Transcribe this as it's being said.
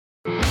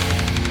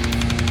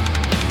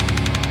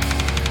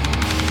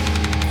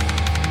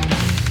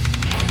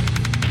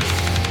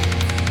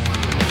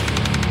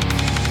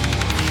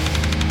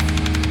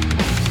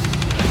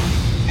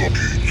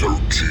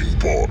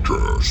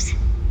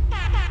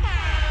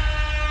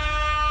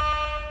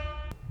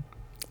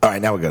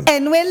right, now we're good.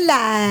 And we're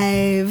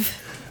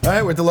live. All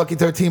right, we're at the Lucky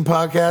 13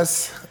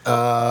 podcast.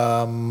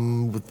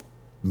 With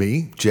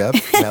me, Jeff,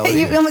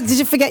 Melody. Did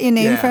you forget your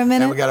name for a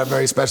minute? And we got our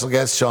very special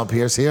guest, Sean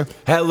Pierce, here.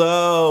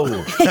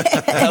 Hello.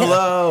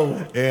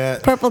 Hello. Yeah.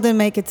 Purple didn't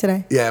make it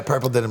today. Yeah,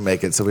 Purple didn't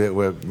make it, so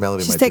we're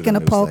Melody. She's might do taking the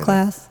a news pole later.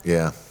 class.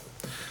 Yeah.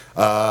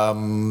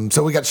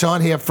 So we got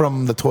Sean here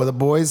from the Toilet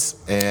Boys,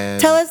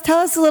 and Tell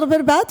us a little bit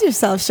about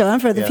yourself,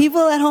 Sean, for the Yeah.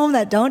 people at home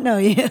that don't know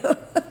you.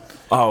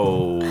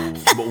 Oh,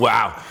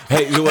 wow.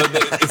 Hey,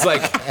 it's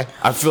like,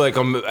 I feel like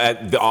I'm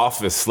at the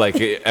office. Like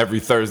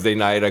every Thursday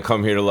night, I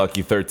come here to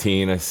Lucky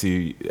 13. I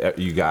see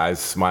you guys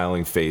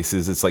smiling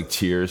faces. It's like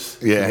cheers.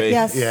 Yeah. to me.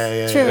 Yes,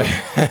 Yeah. true.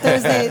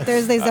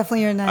 Thursday's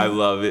definitely your night. I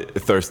love it.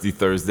 Thirsty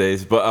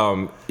Thursdays.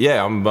 But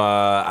yeah,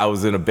 I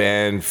was in a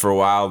band for a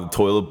while, the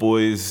Toilet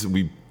Boys.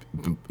 We,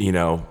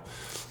 I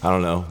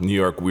don't know, New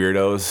York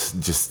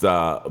weirdos, just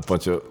a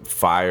bunch of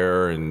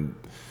fire and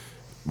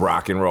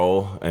rock and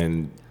roll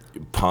and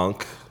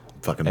punk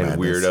Fucking and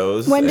madness.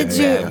 weirdos. when and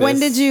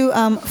did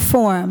you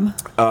form?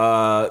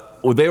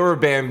 Well, they were a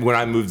band when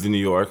I moved to New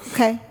York.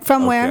 Okay,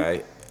 from where?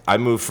 Okay. I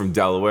moved from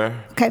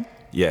Delaware. Okay.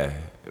 Yeah.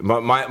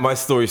 My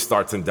story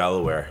starts in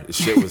Delaware.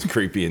 Shit was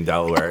creepy in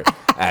Delaware.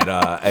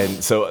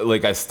 And so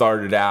like I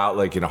started out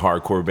like in a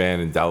hardcore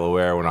band in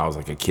Delaware when I was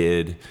like a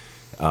kid.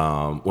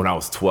 When I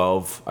was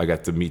 12, I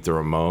got to meet the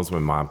Ramones. My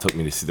mom took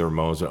me to see the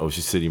Ramones in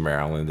Ocean City,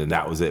 Maryland, and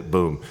that was it.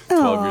 Boom.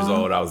 12 years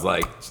old, I was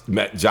like,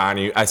 met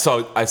Johnny. I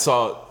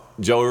saw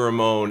Joey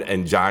Ramone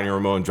and Johnny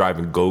Ramone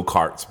driving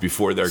go-karts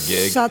before their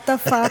gig. Shut the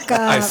fuck up.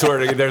 I swear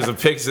to God, there's a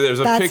picture.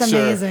 That's picture,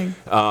 amazing.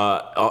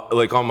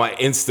 Like on my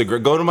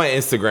Instagram. Go to my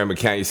Instagram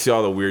account. You see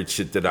all the weird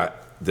shit that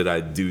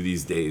I do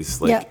these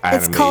days, like Yeah, it's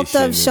animation. Cult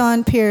of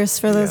Sean Pierce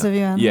for those of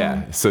you at home.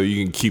 Yeah, so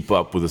you can keep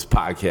up with this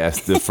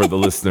podcast for the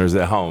listeners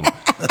at home.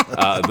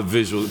 The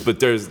visuals, but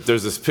there's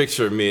this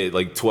picture of me at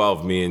like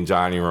 12, me and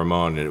Johnny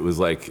Ramone, and it was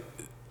like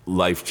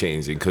life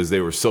changing because they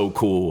were so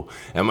cool.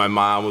 And my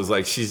mom was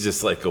like, she's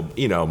just like a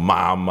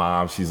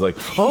mom. She's like,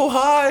 oh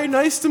hi,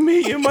 nice to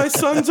meet you. My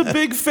son's a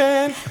big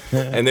fan.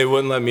 And they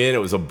wouldn't let me in. It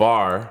was a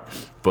bar.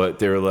 But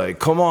they were like,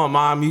 come on,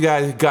 Mom, you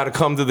guys got to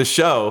come to the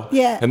show.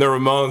 Yeah. And the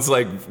Ramones,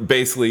 like,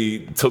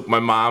 basically took my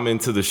mom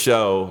into the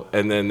show,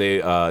 and then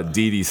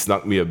Dee Dee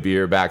snuck me a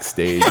beer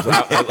backstage.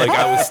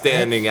 I was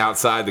standing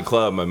outside the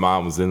club. My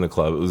mom was in the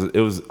club. It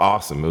was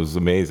awesome. It was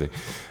amazing.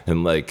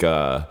 And, like,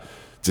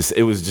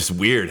 it was just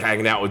weird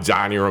hanging out with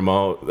Johnny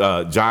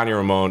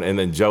Ramone and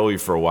then Joey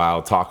for a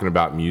while talking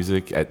about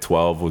music at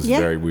 12 was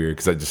very weird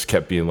because I just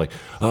kept being like,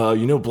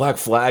 Black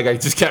Flag. I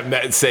just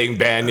kept saying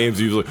band names.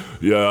 He was like,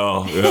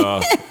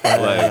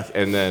 yeah.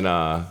 And then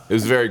it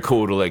was very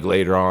cool to like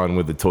later on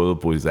with the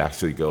Toilet Boys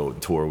actually go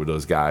tour with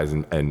those guys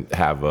and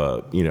have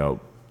a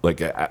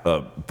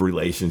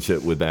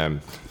relationship with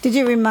them. Did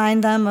you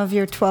remind them of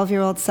your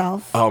 12-year-old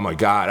self? Oh my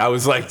God! I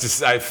was like,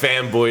 I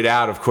fanboyed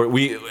out. Of course,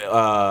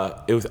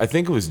 I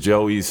think it was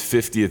Joey's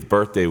 50th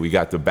birthday. We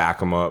got to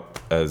back him up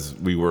as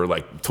we were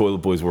like Toilet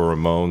Boys were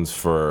Ramones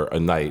for a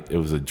night. It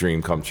was a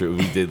dream come true.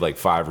 We did like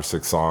 5 or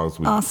 6 songs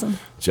with Awesome.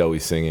 Joey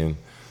singing.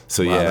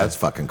 So wow, yeah, that's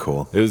fucking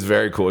cool. it was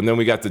very cool. And then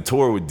we got to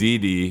tour with Dee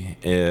Dee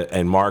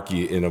and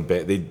Marky in a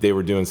band. They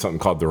were doing something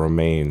called the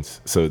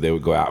Remains. So they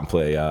would go out and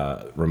play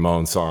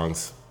Ramone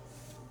songs.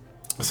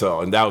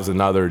 So, and that was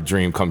another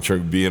dream come true,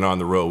 being on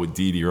the road with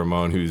Dee Dee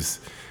Ramone, he's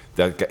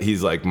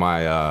like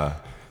my,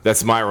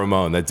 that's my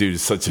Ramone. That dude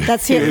is such a...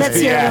 That's your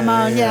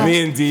Ramone, yeah.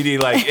 Me and Dee Dee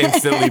like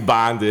instantly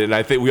bonded. And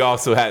I think we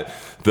also had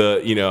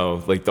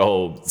the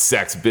whole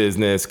sex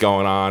business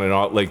going on and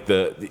all, like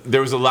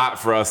there was a lot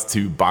for us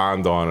to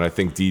bond on. And I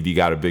think Dee Dee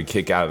got a big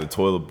kick out of the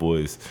Toilet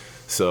Boys.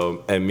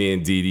 So, and me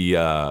and Dee Dee,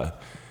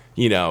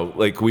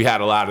 like we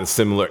had a lot of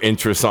similar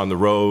interests on the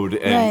road,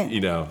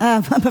 and right.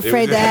 I'm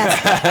afraid to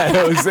ask.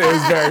 it was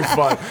very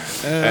fun,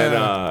 and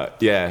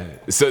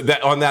so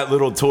that on that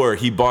little tour,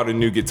 he bought a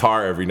new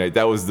guitar every night.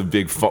 That was the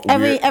big fun.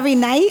 Every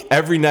night.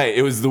 Every night,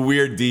 it was the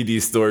weird Dee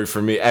Dee story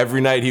for me.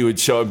 Every night he would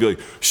show up and be like,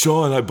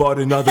 "Sean, I bought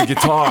another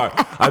guitar.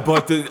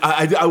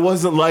 I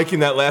wasn't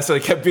liking that last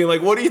night." I kept being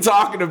like, "What are you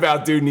talking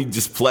about, dude?" And he'd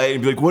just play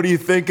and be like, "What do you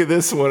think of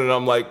this one?" And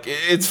I'm like,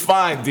 "It's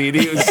fine, Dee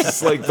Dee. It was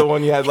just like the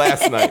one you had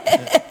last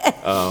night."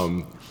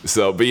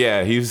 But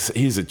yeah,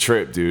 he's a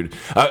trip, dude.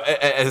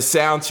 At a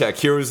sound check,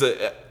 here was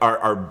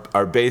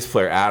our bass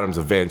player Adam's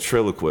a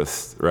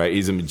ventriloquist, right?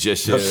 He's a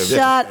magician.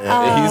 Shut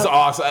up. He's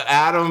awesome.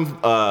 Adam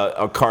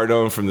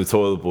Cardone from the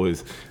Toilet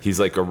Boys. He's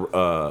like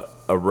a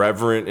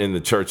reverend in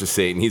the Church of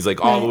Satan. He's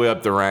like all the way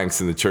up the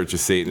ranks in the Church of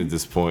Satan at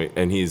this point,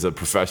 and he's a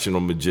professional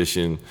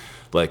magician,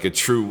 like a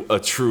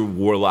true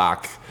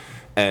warlock.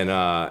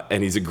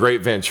 And he's a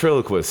great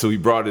ventriloquist. So he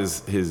brought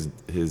his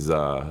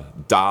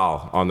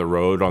doll on the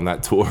road on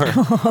that tour.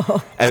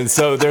 And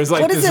so there's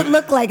like, what does it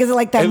look like? Is it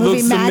like that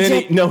movie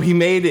Magic? No, he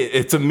made it.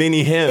 It's a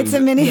mini him. It's a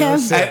mini him.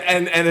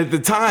 And at the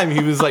time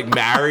he was like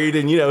married,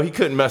 and he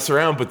couldn't mess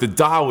around. But the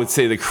doll would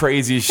say the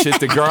craziest shit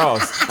to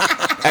girls.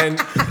 And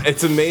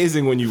it's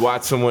amazing when you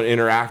watch someone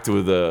interact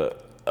with a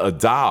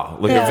doll,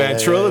 like a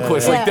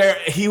ventriloquist. Like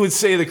he would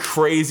say the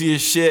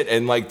craziest shit,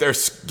 and like they're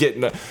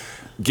getting.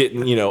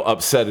 getting,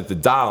 upset at the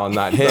doll and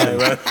not him.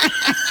 Right.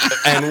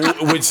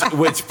 And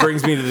which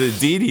brings me to the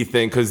Dee Dee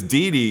thing, because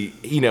Dee Dee,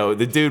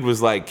 the dude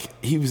was like,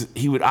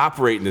 he would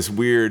operate in this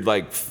weird,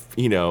 like a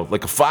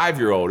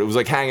 5-year-old. It was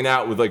like hanging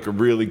out with like a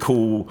really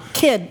cool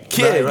kid.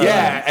 Right.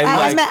 Yeah. And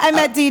I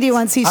met Dee Dee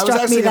once. He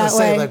struck me that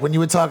way. Like when you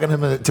were talking to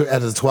him as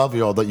a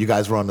 12-year-old, that you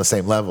guys were on the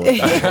same level.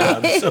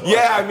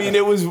 yeah, I mean,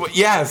 it was,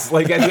 yes,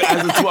 like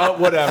as a 12,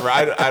 whatever.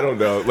 I don't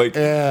know. Like,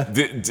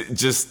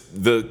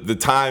 just the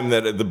time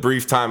the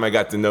brief time I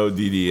got to know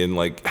Dee Dee, and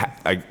like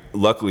I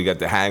luckily got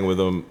to hang with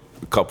him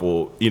a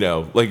couple,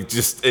 like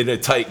just in a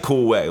tight,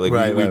 cool way.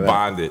 Like we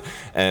bonded,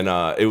 and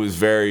it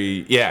was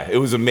it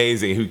was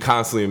amazing. He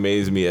constantly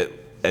amazed me at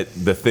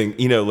the thing,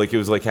 like it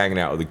was like hanging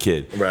out with a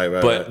kid.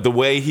 But the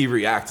way he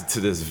reacted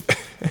to this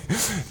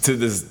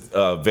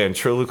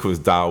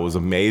ventriloquist doll was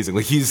amazing.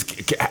 Like he's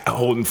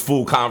holding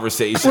full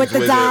conversations with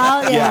the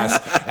doll. It. Yes,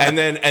 and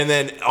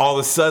then all of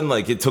a sudden,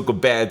 like it took a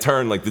bad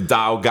turn. Like the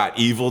doll got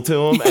evil to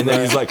him, and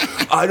then he's like,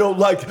 "I don't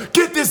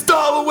get this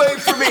doll away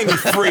from me!" And he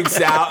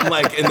freaks out,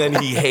 and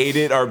then he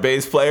hated our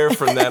bass player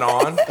from then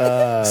on,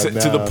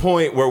 to the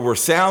point where we're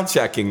sound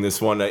checking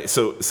this one night.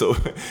 So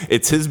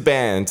it's his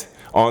band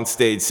on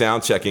stage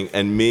sound checking,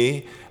 and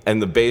me and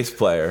the bass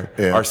player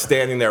are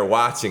standing there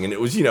watching, and it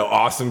was,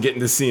 awesome getting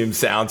to see him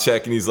sound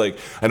check. And he's like,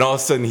 and all of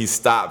a sudden they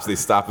stop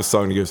the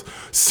song, and he goes,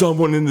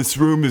 "Someone in this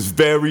room is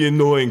very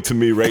annoying to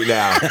me right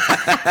now."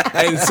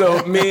 And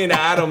so me and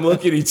Adam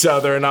look at each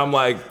other, and I'm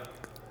like,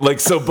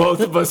 so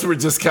both of us were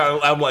just kind of,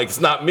 I'm like, it's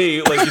not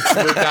me. Like,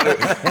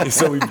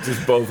 so we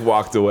just both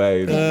walked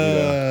away.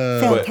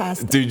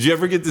 Fantastic. But, did you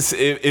ever get to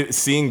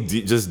seeing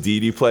just Dee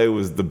Dee play?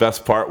 Was the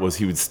best part was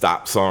he would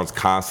stop songs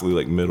constantly,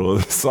 like middle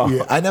of the song.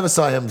 Yeah, I never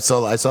saw him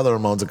solo. I saw the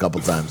Ramones a couple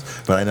times,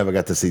 but I never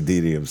got to see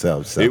Dee Dee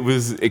himself. So. It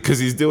was because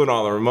he's doing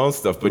all the Ramones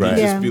stuff, but he'd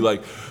just be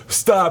like,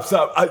 stop,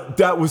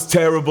 that was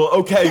terrible.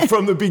 Okay,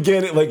 from the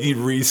beginning. Like, he'd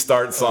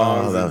restart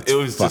songs. It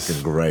was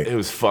fucking great. It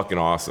was fucking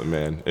awesome,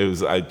 man.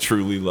 I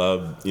truly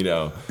loved,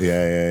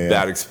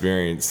 that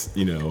experience,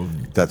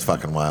 That's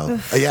fucking wild.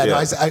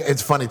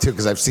 It's funny too,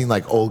 because I've seen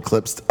like old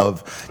clips of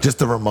just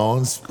the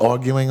Ramones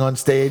arguing on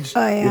stage.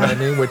 Oh, yeah. You know what I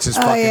mean? Which is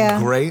fucking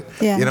great.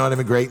 Yeah. You know what I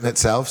mean? Great in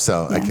itself.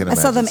 So I can imagine.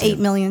 I saw them 8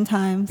 million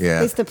times. Yeah.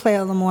 I used to play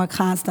at Lemoore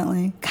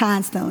constantly.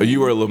 Oh, you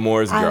were a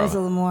Lemore's girl. I was a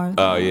Lemoore.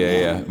 Oh,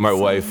 yeah. My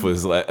wife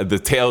was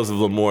the Tales of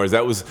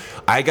Lemore's.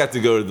 I got to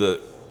go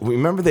to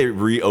remember they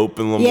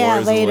reopened Lemore's? Yeah,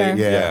 later.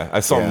 Yeah.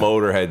 I saw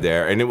Motorhead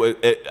there, and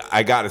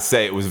I gotta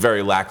say, it was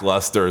very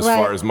lackluster as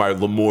far as my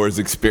Lemore's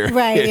experience.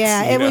 Right,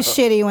 yeah. It was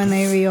shitty when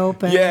they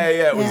reopened. Yeah,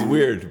 it was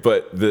weird.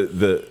 But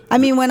I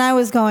mean, when I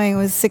was going, it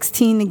was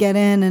 16 to get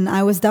in, and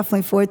I was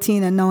definitely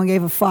 14, and no one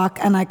gave a fuck,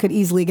 and I could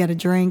easily get a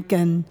drink,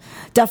 and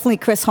definitely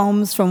Chris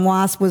Holmes from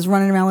Wasp was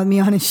running around with me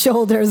on his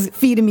shoulders,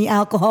 feeding me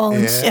alcohol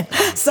and shit.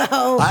 So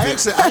I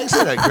actually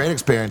had a great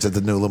experience at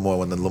the new Lemoore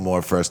when the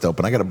Lemoore first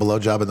opened. I got a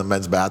blowjob in the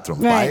men's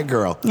bathroom. By a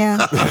girl. Yeah.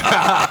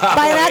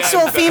 By an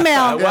actual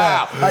female.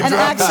 Wow. An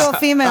actual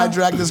female. I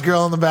dragged this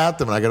girl in the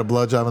bathroom, and I got a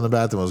blowjob in the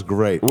bathroom. It was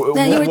great. What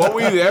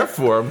were you there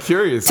for? I'm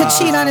curious. To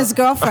cheat on his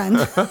girlfriend.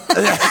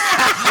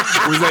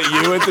 Was that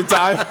you at the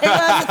time? It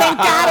was, thank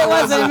God it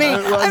wasn't me.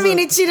 I mean,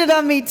 he cheated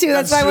on me too.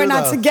 That's why we're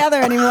not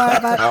together anymore.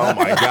 But. Oh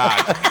my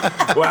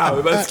God.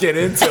 Wow, let's get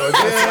into it.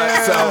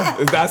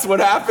 So that's what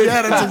happened?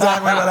 Yeah, that's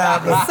exactly what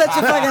happened. Such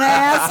a fucking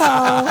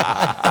asshole.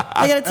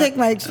 I gotta take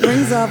my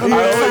rings off. I've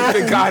always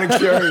been kind of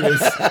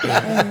curious.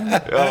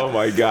 Oh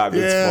my God,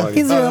 that's funny.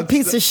 He's a real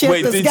piece of shit.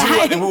 Wait, this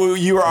guy.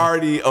 you were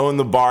already owned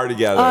the bar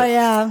together? Oh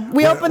yeah,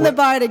 we opened the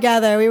bar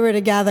together. We were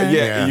together.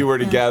 Yeah, you were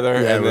together,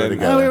 and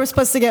then we were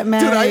supposed to get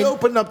married. Dude, I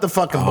opened up the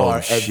fucking bar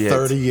at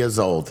 30 years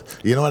old.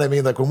 You know what I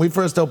mean? Like when we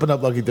first opened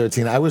up Lucky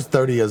 13, I was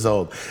 30 years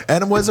old,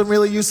 and I wasn't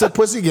really used to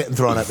pussy getting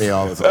thrown at me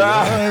all the time. You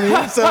know what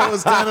I mean? So it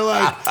was kind of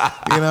like,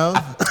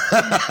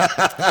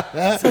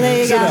 So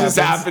there you go. You just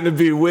happened to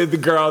be with the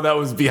girl that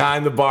was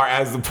behind the bar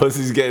as the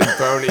pussy's getting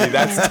thrown at you.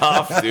 That's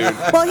tough, dude.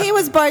 Well, he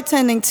was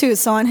bartending too,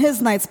 so on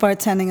his nights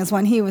bartending is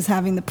when he was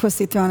having the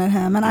pussy thrown at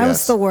him, and I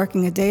was still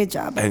working a day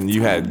job. And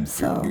you had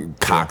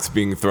cocks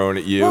being thrown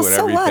at you and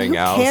everything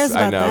else. Who cares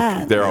about I know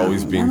that? they're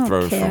always being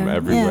thrown from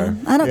everywhere.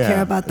 I don't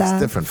care about that.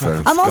 It's different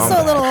for I'm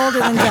also a little older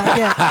than Jack.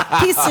 Yeah,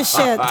 piece of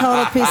shit,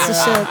 total piece of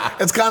shit.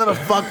 It's kind of a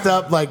fucked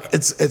up, like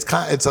it's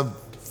a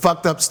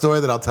fucked up story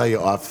that I'll tell you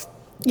off.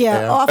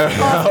 Yeah, off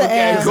the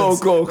air. Cool.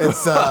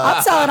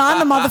 I'll tell it on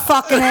the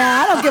motherfucking air.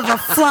 I don't give a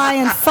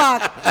flying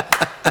fuck.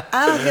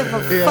 I don't give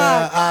a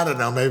fuck. I don't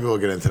know. Maybe we'll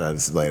get into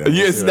that later.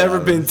 It's never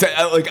been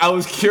I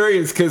was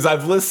curious because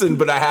I've listened,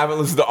 but I haven't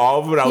listened to all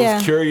of them. I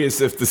was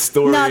curious if the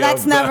story. No,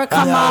 that's never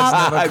come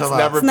up. It's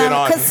never been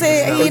on. Because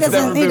he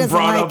doesn't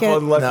like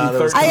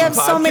it. I have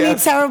so many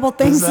terrible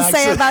things to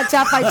say about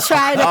Jeff. I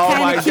try to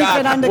kind of keep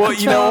it under control. Well,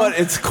 you know what?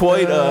 It's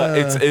quite.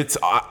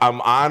 I'm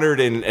honored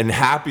and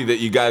happy that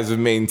you guys have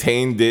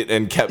maintained it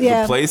and kept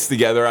the place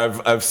together.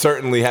 I've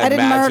certainly had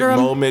magic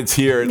moments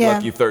here at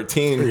Lucky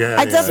 13.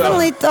 I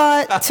definitely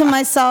thought to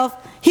myself,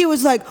 he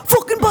was like,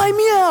 fucking buy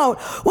me out.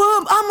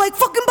 Well, I'm like,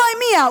 fucking buy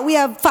me out. We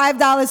have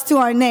 $5 to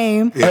our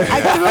name.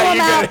 I threw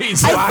him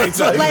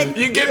out.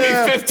 You give me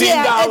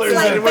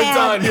 $15 and we're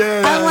done.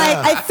 I'm like,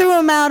 I threw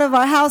him out of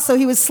our house, so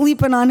he was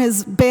sleeping on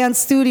his band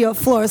studio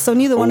floor, so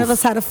neither one of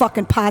us had a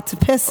fucking pot to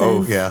piss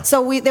in.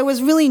 So there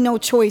was really no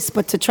choice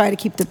but to try to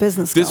keep the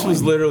business going. This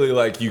was literally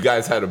like you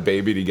guys had a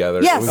baby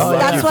together. Yes,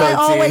 that's what I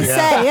always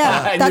say.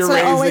 Yeah, that's what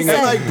I always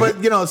say. Like, but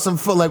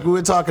like we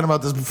were talking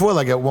about this before.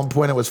 Like at one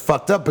point, it was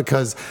fucked up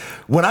because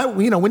when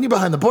when you're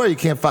behind the bar, you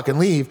can't fucking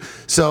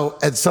leave. So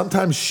and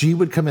sometimes she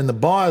would come in the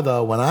bar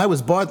though. When I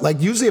was bar,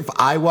 like usually if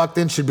I walked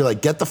in, she'd be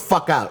like, "Get the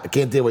fuck out! I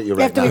can't deal with you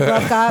right now." You have to be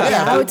broke out.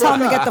 Yeah, I would tell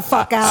him to get the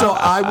fuck out. So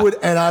I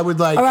would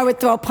like, or I would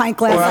throw a pint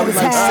glass at his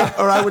head,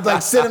 or I would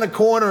like sit in a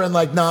corner and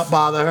like not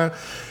bother her.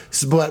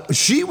 But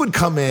she would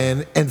come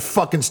in and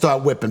fucking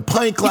start whipping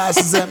pint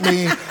glasses at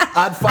me.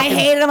 I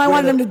hated him. I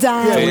wanted him to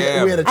die.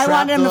 Yeah, we had a trap I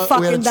wanted him to fucking die.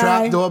 We had a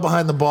trap door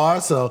behind the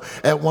bar. So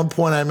at one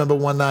point, I remember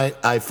one night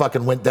I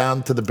fucking went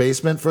down to the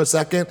basement for a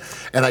second,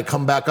 and I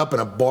come back up,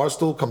 and a bar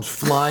stool comes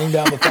flying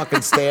down the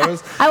fucking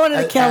stairs. I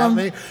wanted to kill him.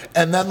 Me.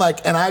 And then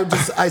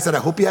I said, I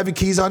hope you have your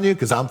keys on you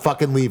because I'm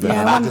fucking leaving. Yeah,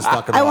 and I just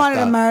fucking. I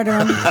wanted to murder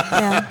him.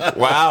 Yeah.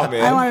 Wow,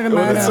 man. I wanted to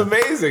murder him. It's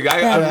amazing.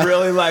 I'm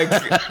really like.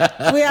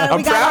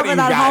 I'm proud of you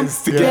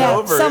guys to get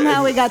over it.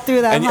 Somehow we got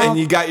through that. And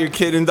you got your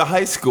kid into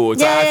high school.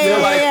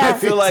 I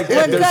feel like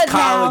there's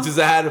colleges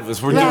ahead of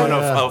us. We're doing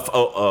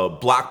a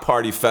block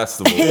party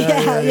festival. We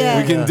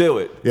can do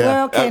it.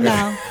 We're okay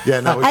now.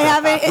 I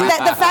haven't.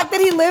 The fact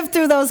that he lived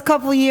through those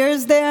couple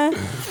years there,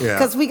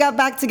 because we got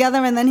back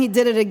together and then he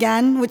did it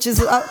again, which is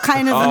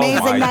kind of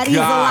amazing that he's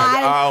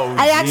alive.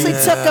 I actually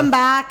took him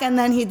back and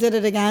then he did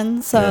it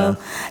again. So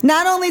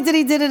not only did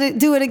he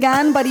do it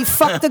again, but he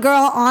fucked a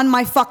girl on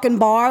my fucking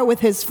bar with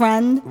his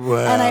friend,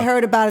 and I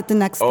heard about it the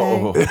next day.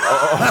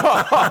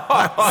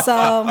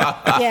 So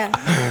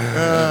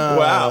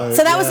wow.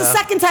 So that was the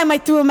second time I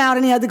threw him out,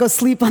 and he had to go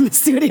sleep on the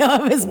studio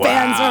of his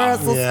band's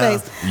rehearsal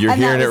space. You're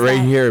hearing it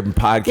right here in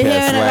podcast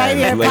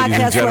land, ladies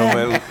and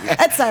gentlemen.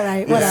 It's all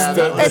right.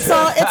 Whatever.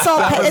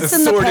 It's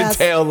in the past.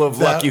 The tale of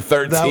Lucky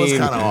 13. That was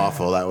kind of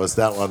awful. That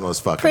one was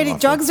fucking pretty. Awful.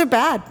 Drugs are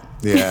bad.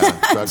 Yeah,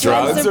 drugs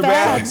are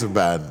bad. Drugs are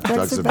bad.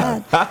 Drugs are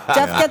bad.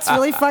 Jeff gets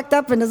really fucked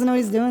up and doesn't know what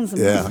he's doing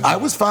sometimes. Yeah, I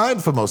was fine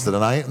for most of the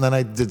night, and then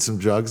I did some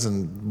drugs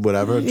and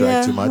whatever,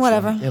 drank too much.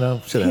 Whatever.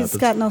 And, shit happens. He's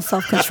got no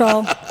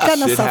self-control.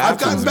 I've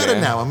gotten better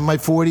now. I'm in my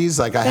 40s.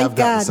 Like I have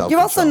gotten self-control.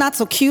 You're also not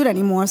so cute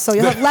anymore, so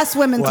you'll have less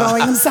women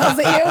throwing themselves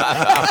at you.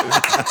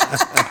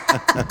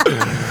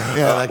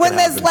 When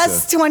there's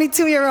less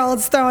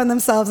 22-year-olds throwing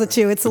themselves at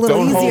you, it's a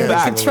little easier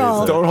to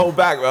control. Don't hold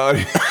back,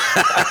 Melody.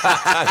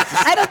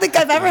 I don't think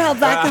I've ever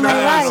held back in my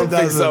life. I don't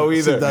think so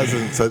either. She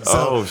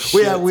doesn't.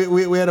 Shit.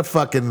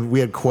 We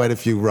had quite a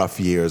few rough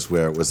years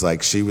where it was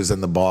like she was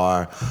in the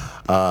bar,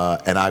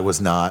 and I was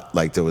not.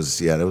 Like there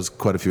was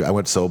quite a few. I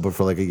went sober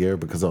for like a year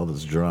because of all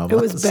this drama. It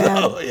was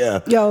bad.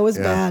 It was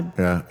bad.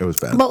 Yeah, it was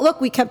bad. But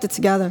look, we kept it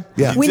together.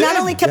 Yeah, we not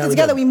only kept it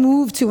together, we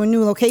moved to a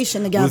new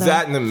location together. Was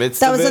that in the midst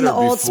that of was it in the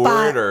or old before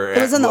spot.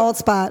 It was in the old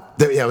spot.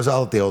 It was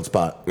all at the old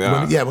spot.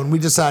 Yeah. When we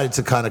decided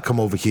to kind of come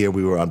over here,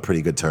 we were on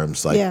pretty good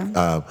terms. Like,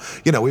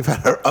 we've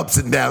had our ups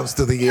and downs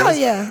through the years. Oh,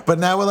 yeah. But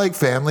now we're like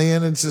family,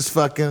 and it's just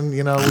fucking,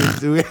 we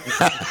do it.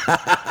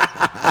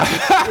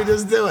 We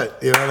just do it.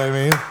 You know what I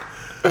mean?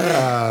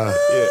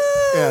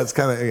 It's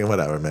kind of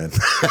whatever, man.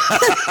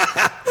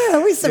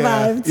 We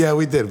survived. Yeah,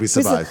 we did. We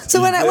survived.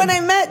 So when I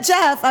met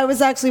Jeff, I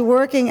was actually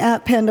working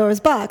at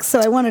Pandora's Box. So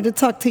I wanted to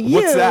talk to you.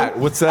 What's that?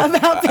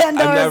 About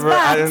Pandora's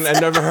Box. I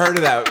never heard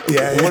of that.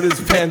 What is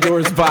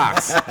Pandora's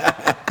Box?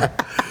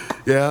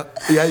 Yeah,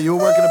 you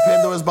were working at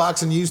Pandora's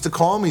Box, and you used to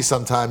call me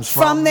sometimes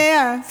from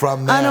there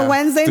on a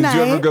Wednesday night.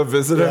 Did you ever go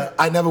visit her? Yeah,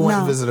 I never went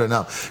to visit her.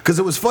 No, because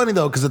it was funny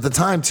though. Because at the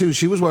time too,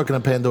 she was working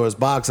at Pandora's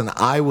Box, and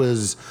I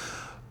was.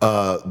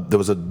 There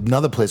was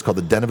another place called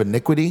the Den of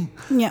Iniquity,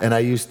 and I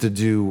used to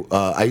do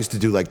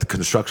like the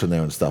construction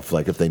there and stuff.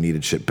 Like if they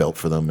needed shit built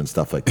for them and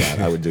stuff like that,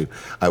 I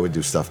would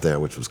do stuff there,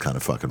 which was kind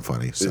of fucking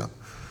funny.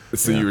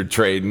 So you were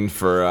trading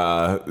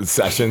for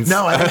sessions?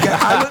 No, I didn't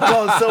get.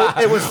 So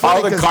it was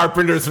funny. All the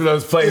carpenters from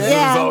those places would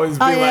always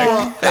be like,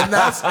 well, and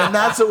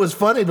that's what was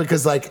funny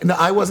because like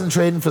I wasn't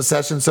trading for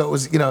sessions, so it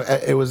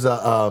was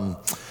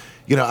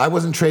I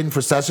wasn't trading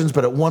for sessions,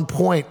 but at one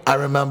point I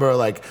remember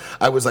like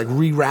I was like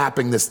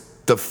rewrapping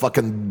the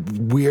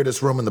fucking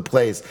weirdest room in the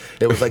place.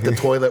 It was like the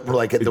toilet,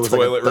 like there was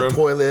like the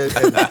toilet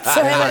and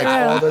like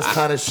all this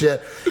kind of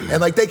shit. And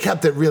like they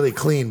kept it really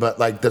clean, but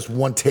like this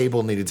one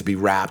table needed to be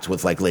wrapped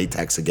with like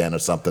latex again or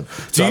something.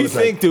 So do you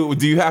think do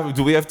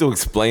we have to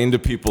explain to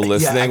people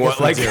listening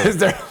what like is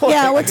there?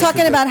 We're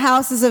talking about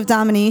houses of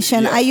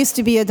domination. I used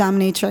to be a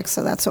dominatrix,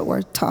 so that's what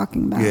we're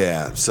talking about.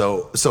 Yeah.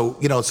 So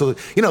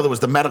there was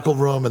the medical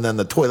room and then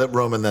the toilet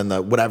room and then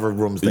the whatever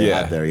rooms they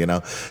had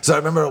there. So I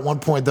remember at one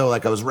point though,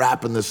 like I was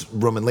wrapping this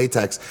room in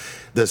latex,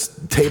 this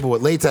table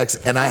with latex,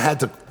 and I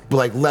had to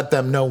like let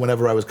them know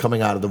whenever I was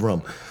coming out of the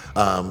room.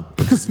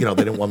 because they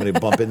didn't want me to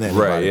bump into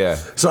anybody. Right, yeah.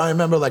 So I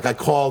remember like I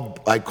called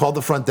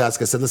the front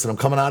desk. I said, listen, I'm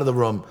coming out of the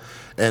room.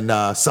 And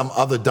some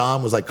other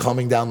dom was like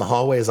coming down the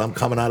hallway as I'm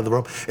coming out of the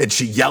room, and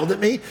she yelled at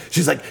me.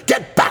 She's like,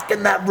 "Get back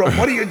in that room!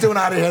 What are you doing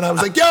out of here?" And I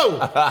was like, "Yo,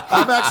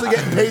 I'm actually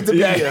getting paid to be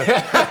here."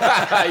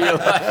 You're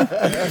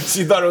like,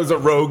 she thought it was a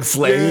rogue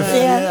slave.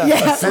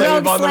 Yeah. Slave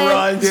Rogue on the slave.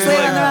 run. She's Slave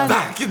like, on the run.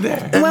 back in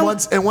there.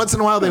 And once in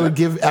a while, they would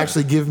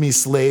give me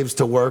slaves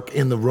to work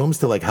in the rooms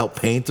to like help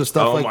paint or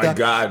stuff Oh like my that.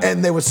 God.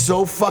 And they were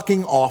so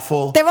fucking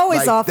awful. They're always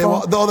Like, awful.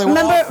 They were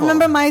awful.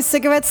 Remember my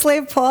cigarette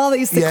slave, Paul, that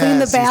used to clean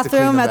the Yes, he used to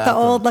clean bathroom the at the bathroom.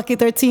 old Lucky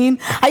 13?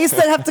 I used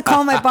to have to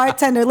call my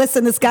bartender,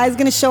 listen, this guy's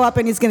going to show up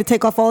and he's going to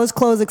take off all his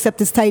clothes except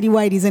his tighty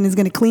whities and he's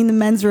going to clean the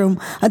men's room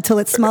until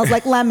it smells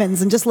like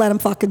lemons and just let him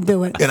fucking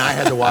do it. And I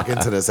had to walk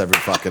into this every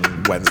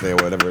fucking Wednesday or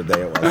whatever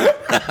day it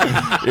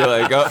was. You're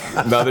like, oh,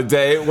 another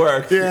day at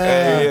work.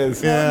 There he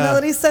is.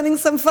 Melody's sending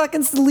some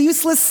fucking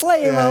useless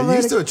slave Yeah, over. you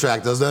used to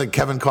attract those.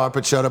 Kevin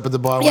Carpet showed up at the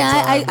bar Yeah,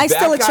 one time. I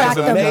still That attract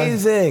guy's them.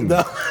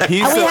 amazing. He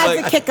used We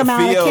had to kick him out.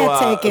 I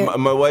can't take it.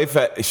 My wife,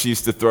 she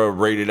used to throw a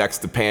rated X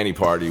to panty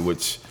party,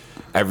 which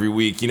every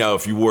week,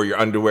 if you wore your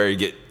underwear, you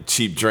get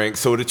cheap drinks.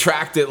 So it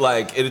attracted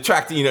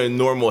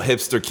normal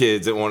hipster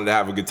kids that wanted to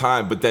have a good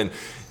time. But then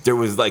there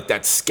was like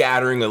that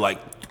scattering of like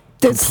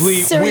The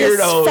complete serious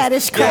weirdos.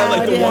 fetish Yeah, like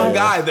crowd, the yeah. one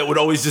guy that would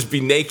always just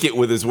be naked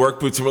with his work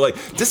boots, and we're like,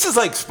 this is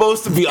like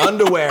supposed to be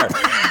underwear.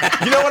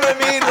 You know what I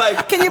mean?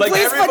 Like, Can you like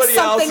please put everybody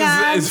else something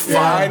on? is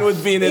fine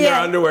with being in their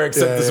Yeah. underwear,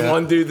 except Yeah, this yeah.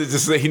 one dude that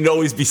just he'd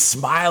always be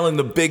smiling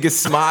the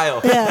biggest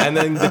smile, Yeah. and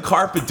then the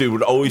carpet dude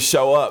would always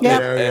show up. Yeah.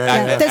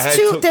 And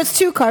There's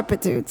two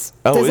carpet dudes.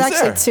 Oh, there's is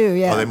actually there? two,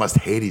 yeah. Oh, they must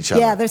hate each other.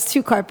 Yeah, there's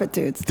two carpet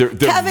dudes. They're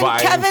vying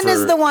Kevin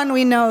is for- the one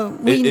we know.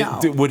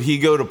 Would he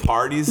go to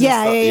parties? And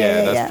Yeah, stuff?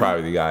 yeah, That's yeah.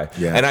 probably the guy.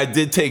 Yeah. And I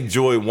did take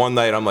joy one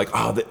night. I'm like,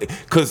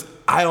 because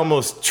I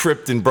almost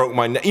tripped and broke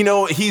my neck.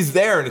 He's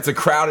there and it's a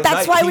crowded night.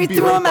 That's why we He'd be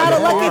threw right him by out the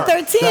of Lucky bar.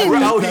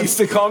 13. Oh, he used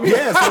to come here.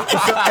 Yeah,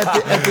 so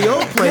at the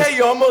old place. Yeah,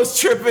 you almost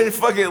tripping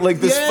fucking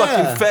like this Yeah.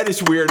 fucking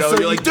fetish weirdo. So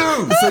You're like,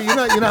 dude. So you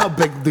know how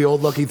big the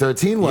old Lucky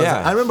 13 was.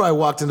 Yeah. I remember I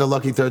walked into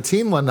Lucky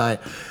 13 one night,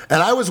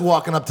 and I was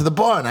walking up to the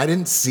bar, and I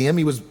didn't see him.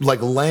 He was like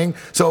laying.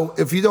 So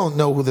if you don't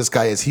know who this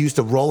guy is, he used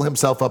to roll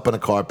himself up in a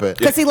carpet.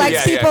 Because he likes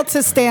Yeah, yeah. people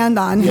to stand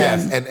on him.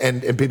 Yes,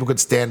 and people could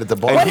stand at the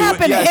bar. What he would-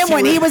 happened yes, to him he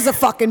when would- he was a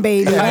fucking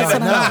baby? Yeah, That's I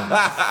what I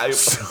know.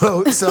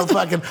 So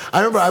fucking. I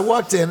remember I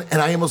walked in and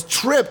I almost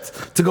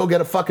tripped to go get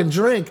a fucking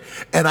drink,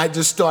 and I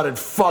just started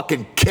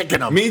fucking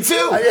kicking him. Me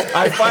too.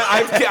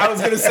 I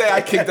was gonna say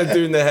I kicked that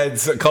dude in the head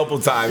a couple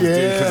times, dude,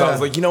 because I was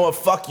like, you know what,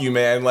 fuck you,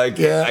 man. Like,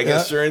 Yeah, I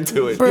guess yeah. you're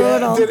into it.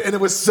 Brutal. Dude, and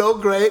it was so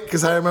great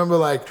because I remember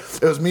like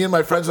it was me and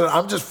my friends. And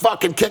I'm just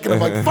fucking kicking him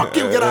like fuck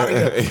you, get out of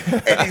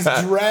here. And he's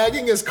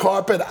dragging his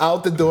carpet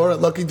out the door at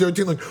Lucky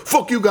 13 like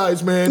fuck you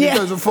guys, man. Yeah. You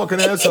guys are fucking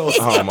assholes.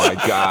 Oh my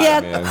god, Yeah,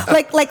 man.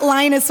 like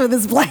Linus with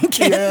his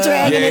blanket Yeah.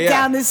 dragging Yeah, it yeah.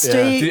 down the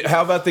street.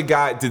 How about the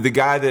guy? Did the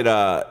guy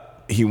that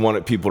he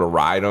wanted people to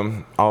ride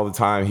him all the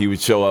time? He would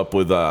show up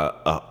with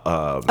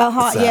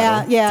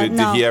Yeah, yeah. Did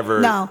no, he ever-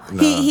 No.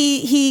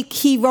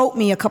 He wrote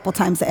me a couple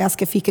times to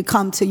ask if he could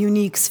come to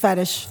Unique's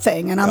fetish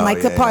thing, and I'm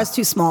like, the yeah, bar's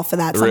too small for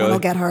that. Someone Really? will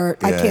get hurt.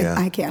 Yeah, yeah.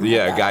 I can't. Yeah,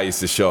 have a that. guy used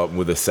to show up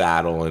with a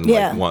saddle and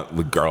Yeah. like want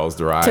the girls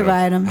to ride To him.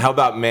 ride him. How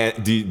about man?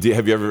 Have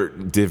you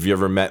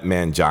ever met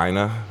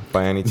Mangina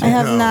by any chance? I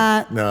have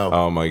not. No.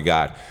 Oh my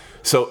god.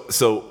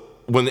 So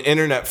when the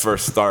internet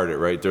first started,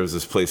 right, there was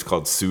this place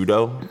called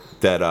Pseudo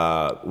that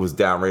was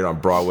down right on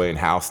Broadway in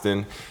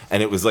Houston,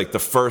 and it was like the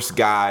first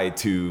guy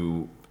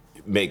to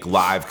make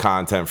live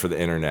content for the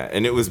internet.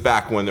 And it was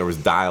back when there was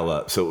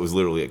dial-up, so it was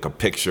literally like a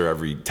picture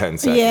every 10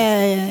 seconds.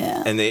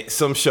 Yeah. And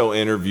some show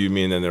interviewed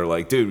me, and then they're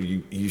like,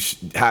 "Dude, you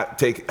should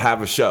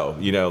have a show,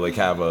 like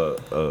have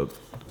a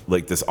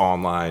like this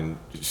online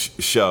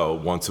show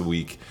once a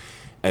week."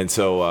 And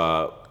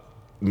so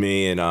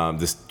me and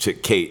this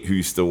chick Kate, who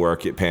used to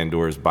work at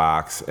Pandora's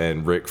Box,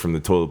 and Rick from the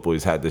Toilet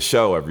Boys had this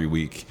show every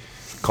week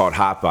called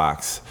Hot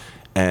Box.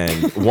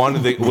 And one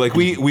of the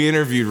we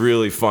interviewed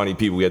really funny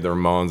people. We had the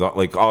Ramones,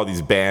 like all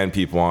these band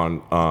people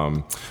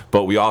on,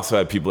 but we also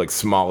had people like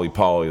Smalley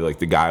Pauly, like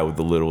the guy with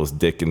the littlest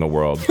dick in the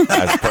world,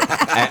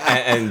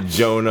 and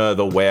Jonah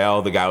the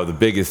Whale, the guy with the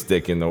biggest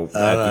dick in the,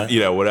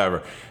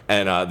 whatever.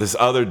 And this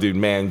other dude,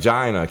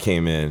 Mangina,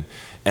 came in,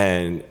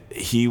 and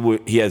he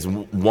has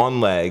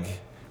one leg.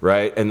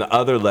 Right, and the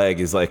other leg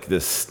is like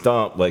this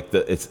stump,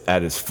 it's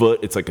at his foot.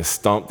 It's like a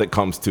stump that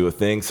comes to a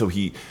thing. So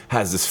he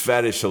has this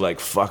fetish of like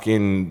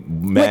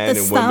fucking men and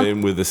stump?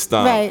 women with a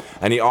stump. Right.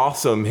 And he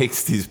also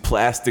makes these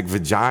plastic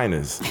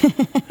vaginas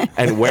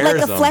and wears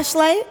Like a them.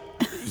 fleshlight?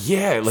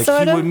 Yeah, like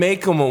Sort he of? would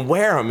make them and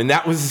wear them, and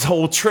that was his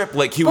whole trip.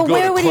 Like he would But go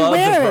where to would he clubs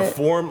wear and it?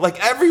 perform, like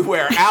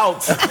everywhere,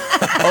 out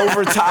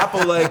over top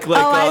of like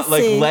I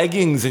see.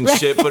 leggings and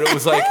shit. But it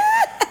was like.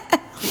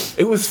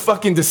 It was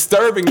fucking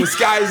disturbing. This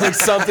guy's like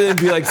something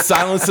to be like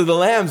Silence of the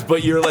Lambs,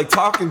 but you're like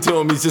talking to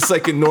him. He's just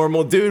like a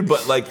normal dude.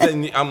 But like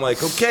then I'm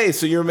like, okay,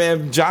 so you're a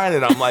man vagina.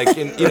 And I'm like,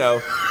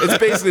 it's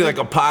basically like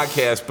a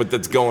podcast, but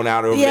that's going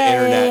out over the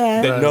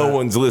internet that no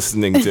one's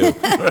listening to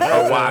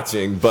or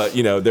watching. But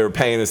they were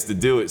paying us to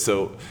do it.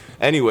 So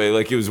anyway,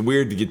 like it was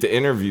weird to get to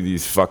interview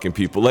these fucking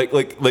people. Like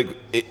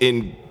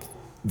in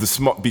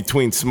the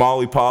between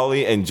Smalley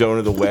Polly and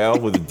Jonah the Whale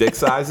with the dick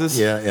sizes.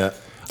 Yeah.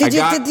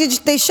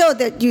 They showed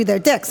their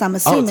dicks, I'm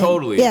assuming. Oh,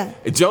 totally. Yeah.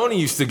 Jonah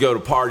used to go to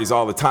parties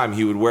all the time.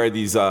 He would wear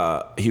these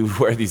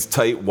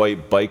tight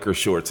white biker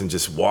shorts and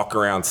just walk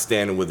around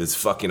standing with his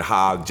fucking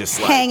hog just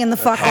like hanging the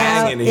fuck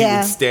out. And he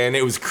would stand.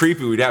 It was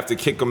creepy. We'd have to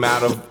kick him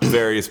out of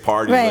various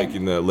parties like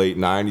in the late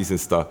 90s and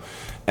stuff.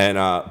 And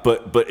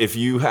but if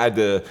you had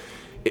to,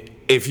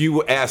 if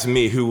you asked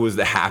me who was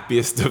the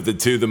happiest of the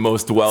two, the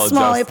most well-adjusted,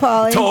 Smalley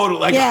Polly. Total,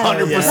 like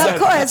 100%. Of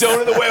course.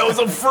 Jonah the Whale was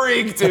a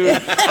freak, dude. A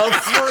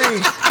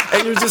freak.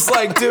 And you're just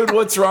like, dude,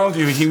 what's wrong with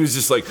you? He was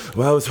just like,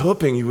 well, I was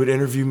hoping you would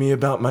interview me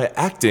about my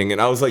acting.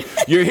 And I was like,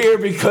 you're here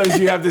because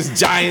you have this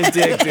giant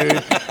dick,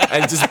 dude.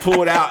 And just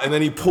pull it out. And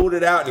then he pulled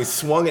it out and he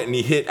swung it and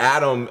he hit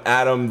Adam.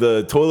 Adam,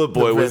 the toilet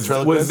boy, was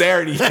there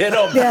and he hit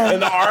him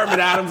in the arm.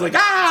 And Adam's like,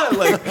 ah!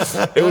 Like,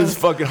 it was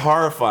fucking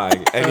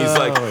horrifying. And he's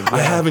like, I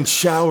haven't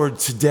showered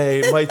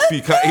today. It might be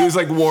he was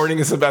like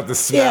warning us about the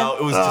smell.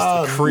 It was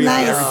just creepy,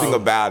 everything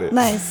about it.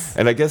 Nice.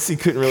 And I guess he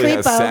couldn't really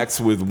have sex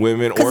with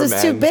women or men. Because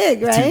it's too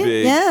big, right? Too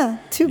big. Yeah,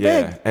 too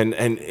big.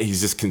 And he's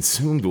just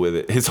consumed with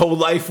it. His whole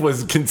life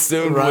was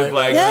consumed with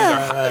like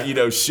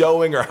either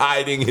showing or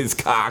hiding his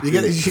cock.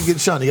 You should get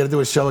Sean. You got to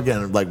do a show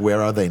again. Like,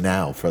 where are they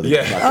now? For the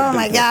Oh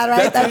my God!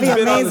 Right? That'd be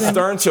been amazing. on the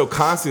Stern show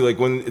constantly. Like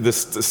when the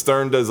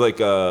Stern does like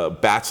a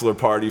bachelor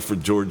party for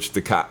George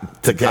Takei.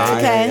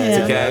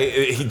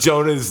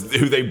 Jonah's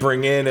who they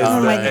bring in as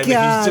and he's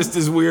just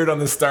as weird on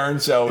the Stern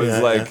show.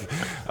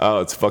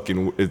 It's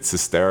it's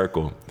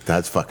hysterical.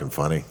 That's fucking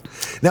funny.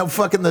 Now,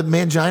 fucking the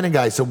Mangina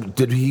guy. So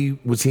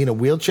was he in a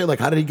wheelchair? Like,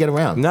 how did he get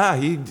around? Nah,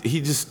 he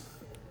just.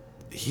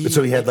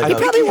 So he had like he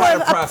probably wore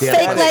a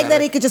fake leg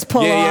that he could just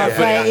pull off,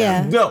 right?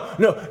 Yeah. No.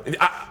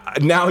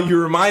 Now you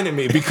reminded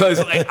me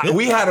because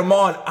we had him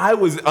on. I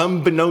was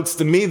unbeknownst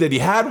to me that he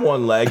had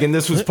one leg, and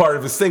this was part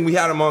of his thing. We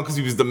had him on because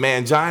he was the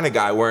Mangina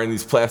guy wearing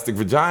these plastic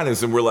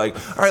vaginas, and we're like,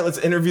 all right, let's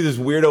interview this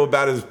weirdo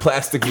about his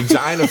plastic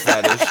vagina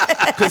fetish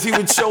because he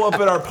would show up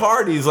at our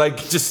parties, like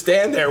just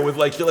stand there with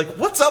like, you're like,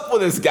 what's up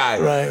with this guy?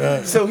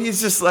 Right. So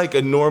he's just like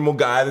a normal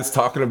guy that's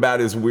talking about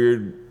his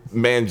weird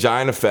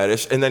Mangina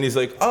fetish, and then he's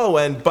like, oh,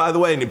 and by the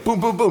way, and he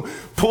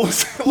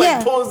pulls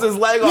his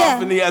leg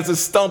off, and he has a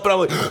stump, and I'm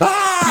like,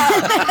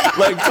 ah,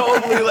 like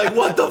totally, like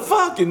what the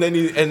fuck, and then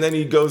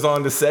he goes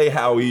on to say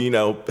how he,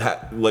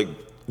 like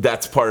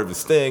that's part of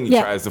his thing. He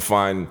tries to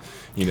find.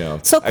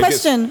 So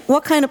question,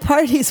 what kind of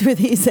parties were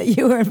these that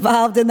you were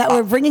involved in that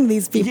were bringing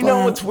these people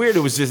out? What's weird?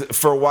 It was just,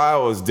 for a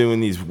while I was doing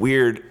these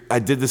weird, I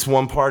did this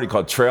one party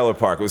called Trailer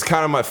Park. It was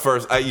kind of my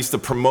first, I used to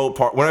promote,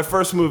 when I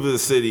first moved to the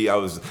city,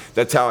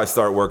 that's how I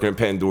started working at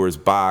Pandora's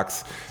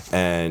Box,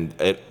 and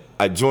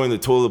I joined the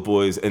Toilet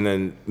Boys, and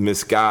then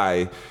Miss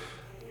Guy,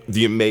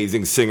 the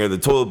amazing singer, the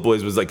Toilet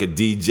Boys was like a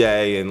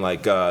DJ and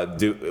like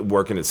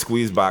working at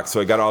Squeezebox.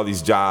 So I got all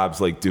these jobs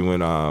like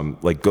doing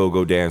like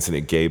go-go dancing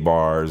at gay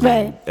bars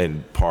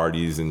and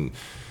parties and.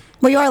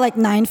 Well, you are like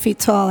 9 feet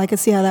tall. I could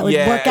see how that would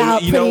work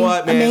out. You know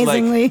what, man?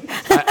 Amazingly.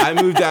 Like,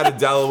 I moved out of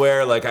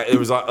Delaware. Like I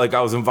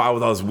was involved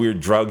with all this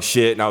weird drug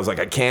shit, and I was like,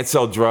 I can't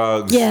sell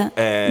drugs.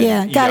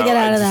 And gotta get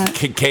out of that.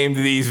 Came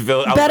to these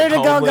villages. Better to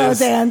go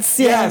dance.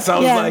 So I was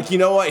like, you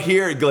know what?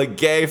 Here, like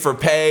gay for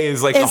pay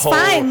is like it's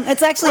fine.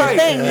 It's actually a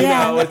thing.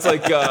 It's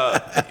like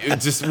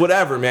just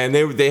whatever, man.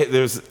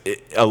 There's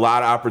a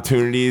lot of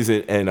opportunities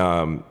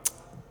and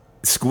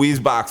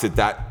Squeezebox at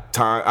that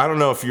time. I don't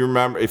know if you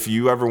remember, if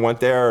you ever went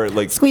there or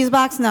like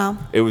Squeezebox. No,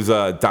 it was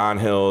Don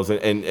Hills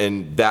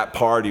and that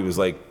party was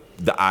like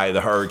the eye of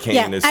the hurricane.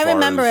 Yeah, I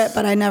remember it,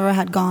 but I never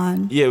had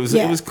gone. Yeah, it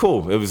was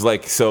cool. It was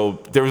like,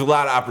 so there was a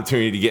lot of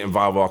opportunity to get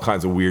involved with all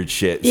kinds of weird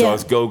shit. So I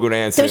was go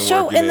dancing.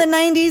 In the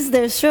 90s,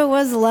 there sure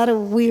was a lot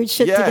of weird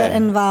shit to get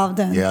involved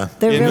in. Yeah,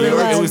 there really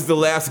was. It was the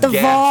last. The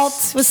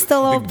vault was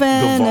still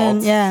open.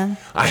 The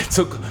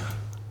vault.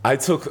 I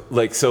took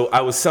like, so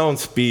I was selling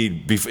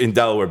speed in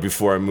Delaware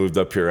before I moved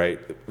up here, right?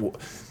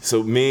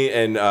 So me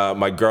and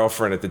my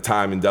girlfriend at the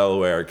time in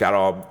Delaware got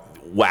all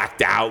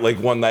whacked out. Like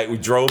one night we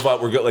drove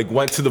up,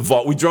 went to the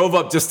vault. We drove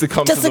up just to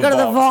go to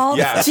the vault.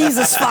 Yeah.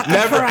 Jesus fucking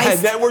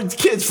Christ. We're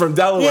kids from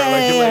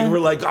Delaware. We're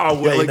like,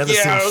 oh, we're never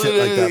seen shit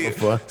like that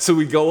before. So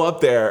we go up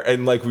there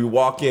and like we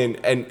walk in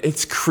and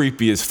it's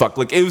creepy as fuck.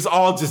 Like it was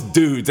all just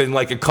dudes and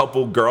like a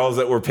couple girls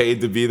that were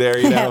paid to be there,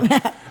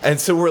 And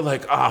so we're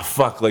like, oh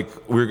fuck, like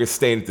we were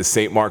staying at the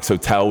St. Mark's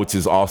Hotel, which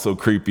is also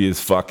creepy as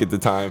fuck at the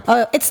time.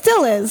 It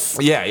still is.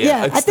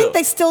 Yeah. I think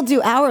they still do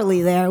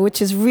hourly there,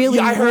 which is really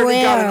rare. I heard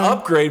it got an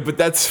upgrade, but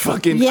that's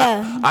fucking.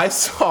 Yeah. I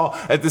saw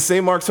at the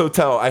St. Mark's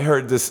Hotel. I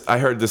heard this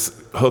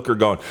hooker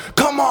going,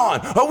 "Come on,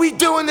 are we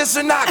doing this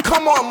or not?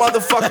 Come on,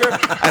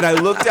 motherfucker!" And I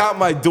looked out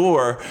my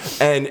door,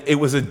 and it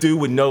was a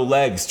dude with no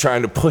legs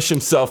trying to push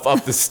himself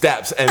up the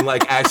steps, and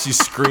like actually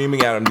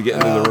screaming at him to get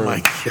into the room. My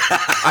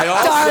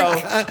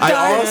God.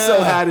 I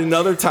also had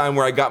another time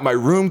where I got my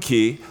room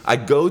key. I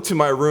go to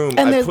my room.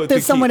 And I put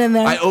there's the someone key. in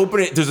there. I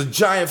open it. There's a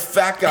giant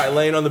fat guy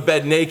laying on the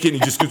bed naked. And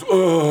he just goes,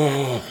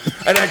 oh.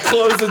 And I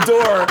close the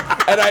door.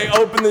 And I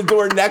open the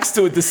door next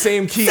to it. The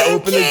same key.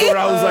 Open the door.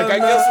 I was like, I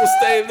guess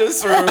we'll stay in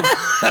this room.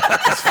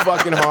 It's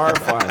fucking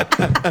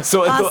horrifying.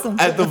 So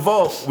at the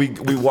vault,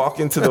 we walk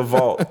into the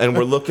vault and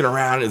we're looking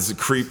around. It's a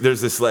creep.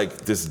 There's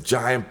this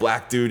giant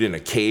black dude in a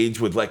cage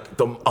with like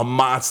a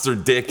monster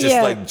dick just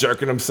like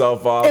jerking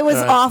himself off. It was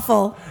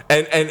awful.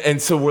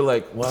 And so we're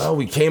like, well,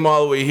 we came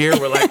all the way here.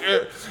 We're like,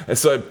 and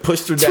so I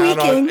pushed her down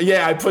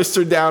I pushed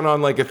her down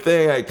on like a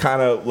thing. I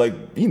kind of like,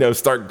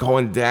 start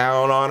going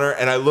down on her.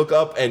 And I look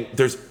up and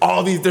there's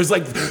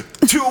like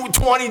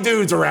 20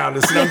 dudes around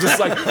us. And I'm just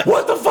like,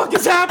 what the fuck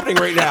is happening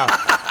right now?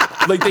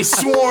 Like they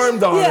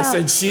swarmed on us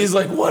and she's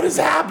like, what is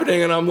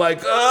happening? And I'm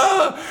like,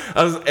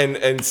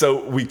 and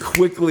so we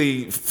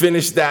quickly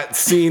finished that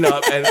scene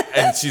up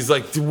and she's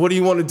like, what do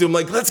you want to do? I'm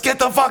like, let's get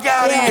the fuck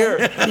out of here.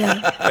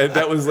 Yeah. And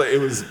that was like, it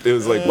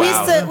was like,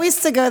 wow. We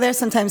used to go there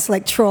sometimes to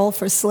like troll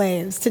for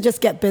slaves to just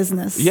get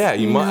business. Yeah,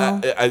 you know?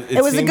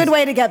 It was a good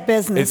way to get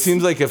business. It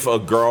seems like if a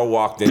girl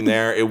walked in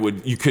there,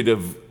 you could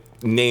have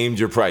named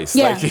your price.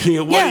 Like, what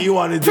do you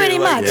want to do? Pretty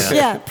much.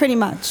 Yeah, pretty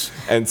much.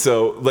 And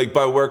so, like,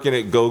 by working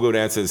at Go-Go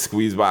Dance and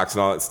Squeeze Box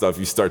and all that stuff,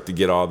 you start to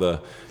get all the,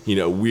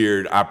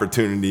 weird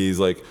opportunities,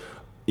 like,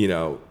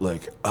 oh,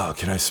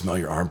 can I smell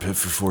your armpit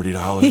for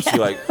 $40?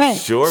 You're like,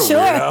 sure,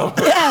 weirdo.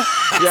 Yeah,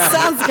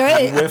 sounds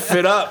great. Whiff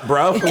it up,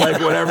 bro.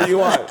 Like, whatever you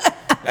want.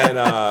 And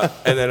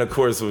then, of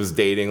course, was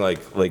dating,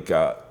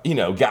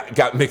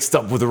 got mixed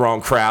up with the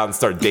wrong crowd and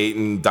started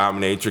dating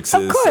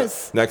dominatrixes. Of course.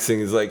 So next thing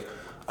is like,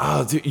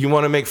 oh, dude, you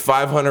want to make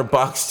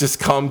 $500? Just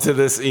come to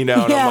this, And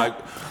I'm like,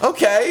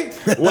 okay,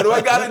 what do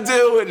I got to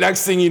do? And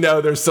next thing you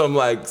know, there's some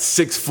like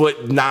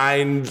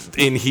 6'9"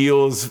 in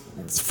heels,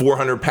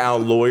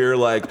 400-pound lawyer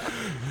like,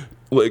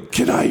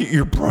 can I eat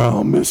your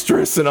brow,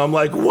 mistress? And I'm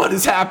like, what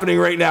is happening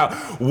right now?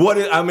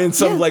 I'm in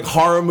some like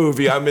horror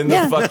movie. I'm in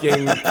the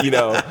fucking,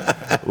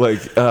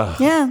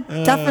 Yeah,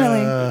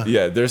 definitely.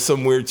 Yeah, there's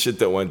some weird shit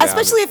that went down.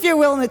 Especially if you're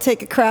willing to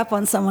take a crap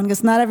on someone,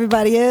 because not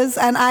everybody is.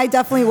 And I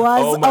definitely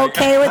was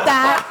okay with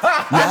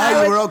that.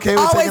 Yeah, you were okay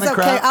with taking a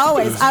crap?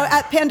 Always.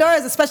 At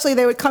Pandora's, especially,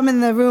 they would come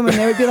in the room and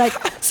they would be like,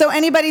 so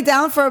anybody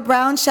down for a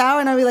brown shower?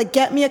 And I'd be like,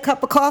 get me a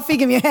cup of coffee,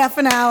 give me half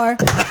an hour.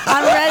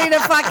 I'm ready to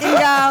fucking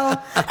go.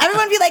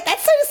 Everyone would be like,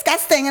 that's so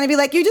disgusting. And I'd be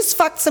like, you just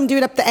fucked some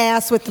dude up the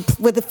ass with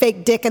the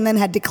fake dick and then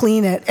had to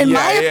clean it. In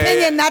my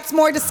opinion, that's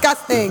more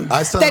disgusting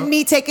than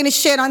me taking a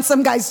shit on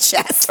some guy's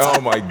chest.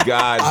 Oh my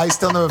God. I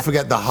still never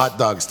forget the hot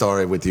dog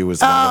story with you. Was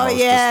one of the most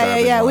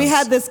disturbing ones. We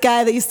had this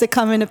guy that used to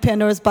come into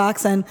Pandora's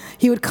Box and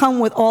he would come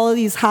with all of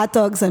these hot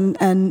dogs and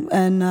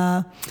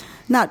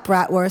not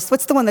bratwurst.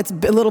 What's the one that's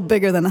a little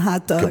bigger than a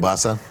hot dog?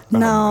 Kielbasa?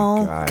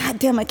 No. God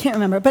damn, I can't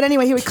remember. But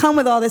anyway, he would come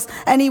with all this,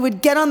 and he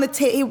would get on the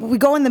table. We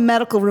go in the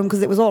medical room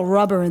because it was all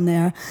rubber in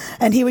there,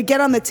 and he would get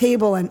on the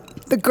table, and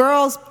the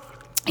girls.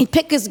 He'd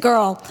pick his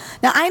girl.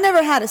 Now, I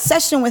never had a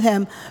session with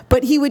him,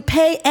 but he would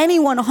pay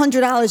anyone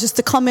 $100 just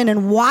to come in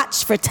and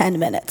watch for 10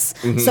 minutes.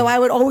 Mm-hmm. So I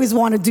would always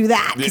want to do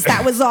that because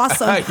that was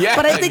awesome.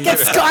 But I think it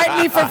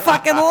scarred me for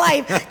fucking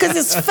life because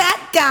this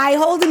fat guy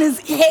holding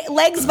his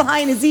legs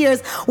behind his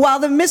ears while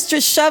the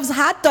mistress shoves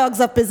hot dogs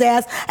up his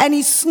ass and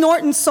he's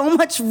snorting so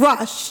much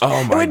rush.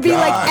 Oh my it would be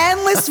like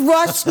endless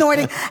rush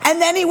snorting.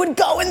 And then he would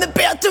go in the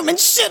bathroom and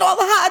shit all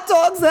the hot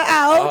dogs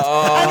out.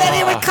 And then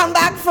he would come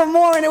back for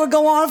more and it would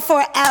go on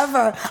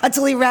forever.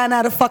 Until he ran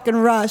out of fucking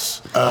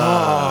rush.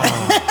 And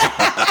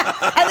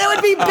there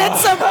would be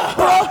bits of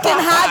broken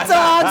hot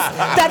dogs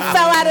that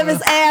fell out of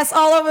his ass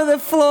all over the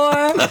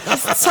floor.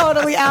 It's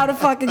totally out of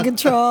fucking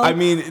control. I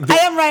mean, I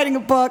am writing a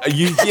book.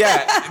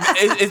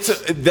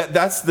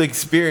 That's the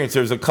experience.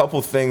 There's a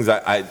couple things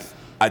I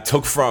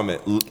took from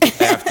it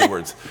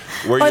afterwards,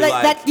 where or you're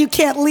that you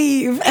can't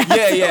leave.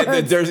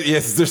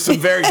 There's some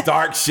very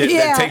dark shit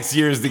that takes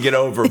years to get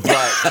over,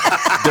 but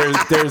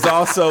there's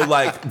also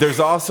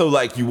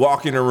like you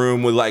walk in a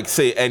room with like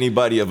say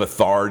anybody of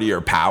authority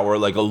or power,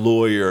 like a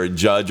lawyer or a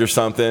judge or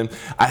something.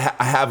 I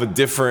have a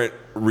different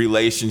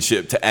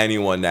relationship to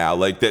anyone now,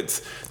 like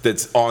that's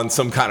on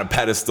some kind of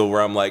pedestal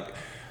where I'm like,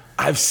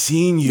 I've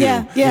seen you.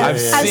 I've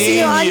seen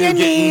you on your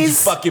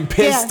knees. Fucking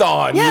pissed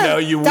on, you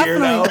definitely.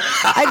 weirdo.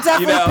 I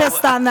definitely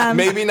pissed on them.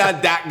 Maybe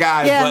not that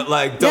guy, but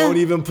like, don't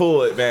even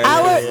pull it,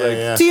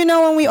 man. Do you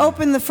know when we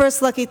opened the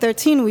first Lucky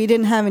 13, we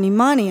didn't have any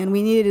money and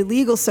we needed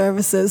legal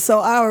services.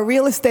 So our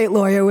real estate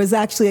lawyer was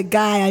actually a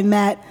guy I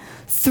met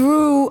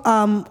through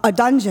a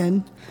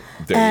dungeon.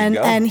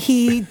 And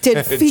he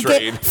did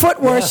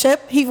foot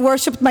worship. He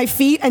worshipped my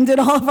feet and did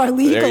all of our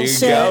legal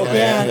shit. There you go,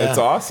 man. That's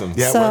awesome.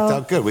 Yeah, it worked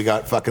out good. We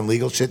got fucking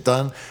legal shit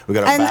done. We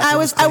got our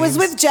bathrooms I was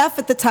with Jeff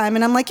at the time,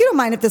 and I'm like, you don't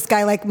mind if this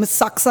guy like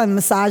sucks and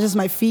massages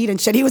my feet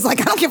and shit. He was like,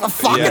 I don't give a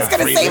fuck. It's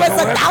gonna save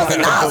us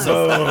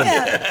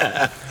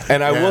 $1,000.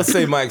 And I will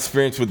say, my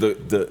experience with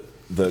the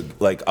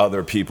like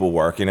other people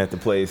working at the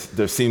place,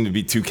 there seemed to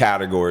be two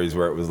categories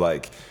where it was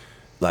like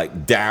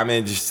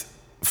damaged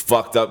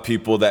fucked up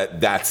people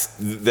that's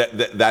it.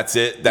 That's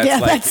Yeah,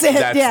 like that's it,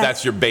 yeah.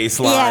 that's your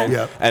baseline.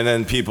 Yeah. Yep. And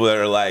then people that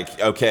are like,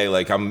 okay,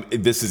 like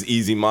this is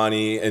easy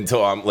money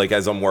until I'm like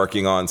as I'm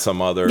working on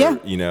some other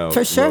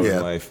for sure. road in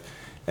Yeah. life.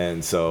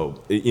 And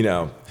so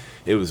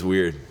it was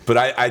weird. But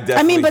I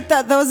definitely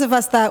Those of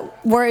us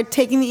that were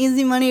taking the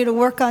easy money to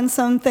work on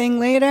something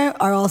later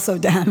are also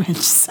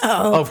damaged. So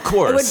Of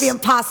course. it would be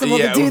impossible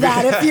Yeah, to do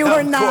that if you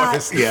were of not.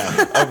 course. Yeah.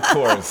 Of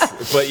course.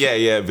 But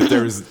but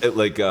there's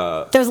like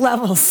There's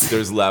levels.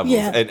 there's levels.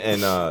 Yeah.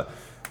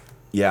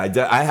 And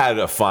I had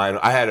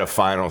a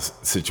final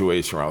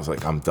situation where I was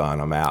like, I'm done,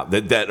 I'm out.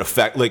 That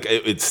effect, like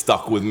it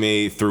stuck with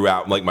me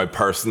throughout, like my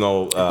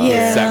personal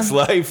sex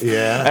life.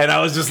 Yeah. And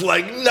I was just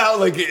like, no,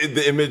 like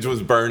the image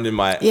was burned in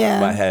my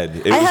head.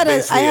 It was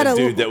basically a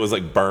dude that was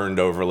like burned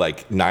over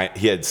like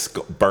he had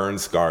burn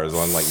scars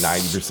on like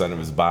 90% of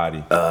his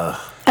body.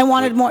 I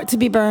wanted more to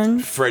be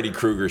burned. Freddy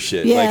Krueger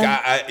shit.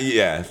 Yeah.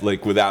 Like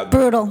like without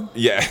Brutal.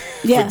 Yeah.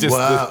 Yeah. Just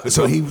Wow.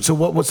 So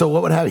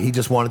what would happen? He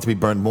just wanted to be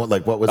burned more.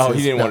 Like what was? Oh, his,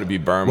 he didn't want to be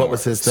burned. What more.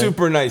 was his thing?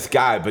 Super nice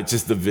guy, but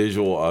just the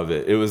visual of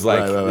it. It was like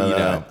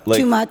Right. like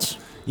Too much.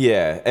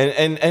 Yeah,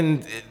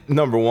 and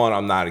number one,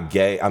 I'm not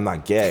gay. Right. So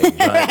You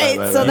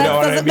that know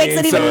what I makes mean?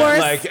 it even So, worse.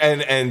 Like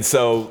and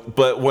so,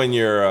 but when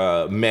you're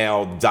a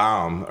male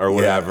dom or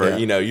whatever,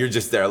 yeah. you're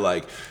just there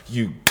like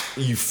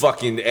you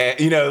fucking,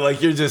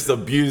 like you're just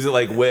abusing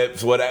like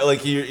whips, whatever,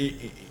 like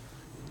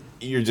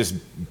you're just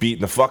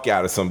beating the fuck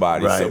out of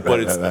somebody. Right, But right,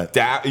 it's right.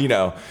 that,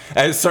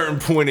 at a certain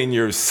point in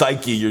your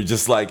psyche, you're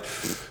just like,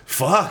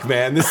 fuck,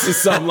 man, this is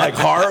some like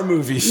horror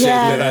movie shit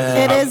Yeah,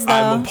 that it is,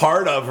 I'm a though.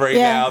 part of right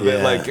Yeah. now that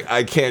Yeah. like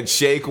I can't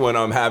shake when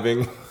I'm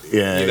having,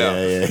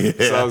 Yeah.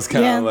 So I was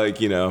kind of Yeah.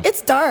 like,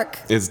 It's dark.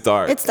 it's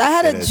dark. I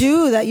had It a is.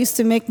 Jew that used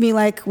to make me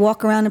like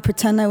walk around and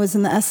pretend I was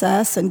in the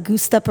SS and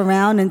goose step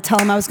around and tell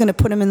him I was going to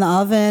put him in the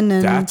oven.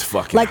 And That's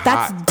fucking like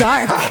that's hot.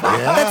 dark.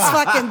 That's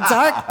fucking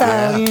dark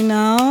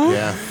though,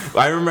 Yeah.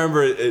 I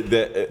remember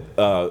that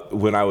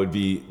when I would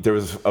be, there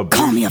was a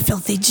Call me a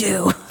filthy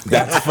Jew.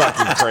 That's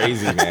fucking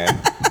crazy,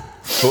 man.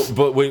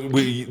 But when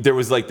there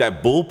was like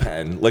that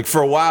bullpen, like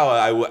for a while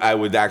I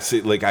would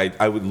actually like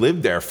I would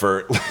live there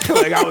for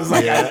like I was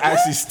like I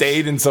actually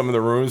stayed in some of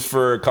the rooms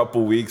for a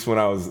couple weeks when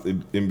I was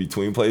in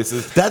between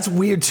places. That's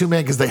weird too,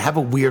 man, because they have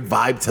a weird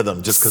vibe to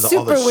them just because of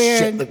all the Super weird.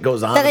 shit that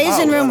goes on. That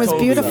Asian room was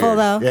totally beautiful weird.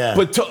 though. Yeah.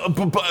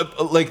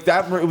 But like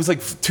that, it was like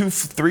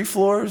 3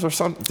 floors or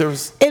something. There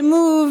was It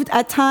moved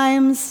at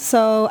times.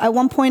 So at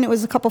one point it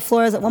was a couple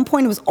floors. At one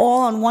point it was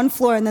all on one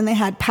floor, and then they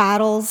had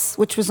paddles,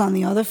 which was on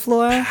the other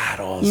floor.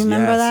 paddles. You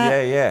remember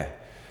that? Yeah.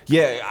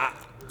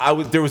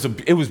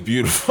 It was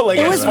beautiful. Like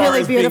It as was far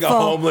really as being a beautiful.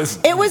 homeless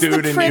It was dude the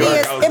in New York,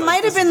 prettiest. I was It like, might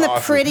have this been is the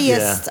awesome.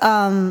 prettiest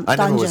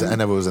dungeon. I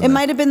never was in It there.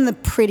 might have been the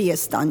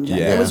prettiest dungeon.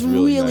 Yeah, it was it was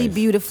really really nice.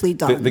 beautifully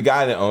done. The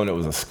guy that owned it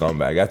was a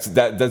scumbag.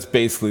 That's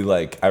basically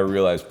like I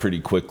realized pretty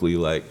quickly.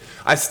 Like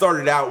I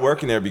started out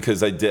working there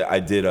because I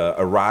did a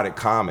erotic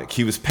comic.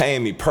 He was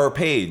paying me per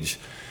page.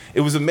 It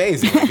was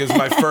amazing. Like, it was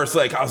my first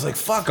I was like,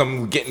 fuck,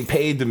 I'm getting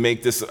paid to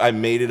make this. I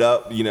made it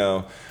up.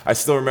 I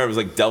still remember it was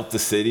like Delta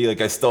City.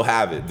 Like I still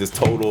have it. This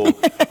total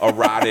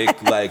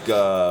erotic like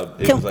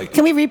it was like.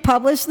 Can we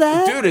republish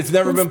that? Dude, it's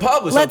never been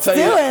published. Let's I'll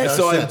tell do you. it.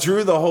 So No I shit.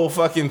 drew the whole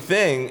fucking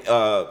thing.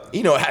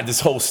 It had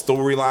this whole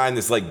storyline,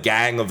 this like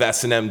gang of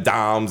S&M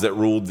doms that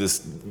ruled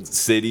this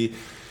city.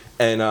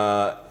 And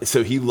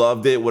so he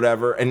loved it,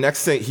 whatever. And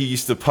next thing, he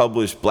used to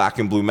publish Black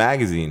and Blue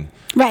magazine.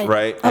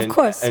 Right. Of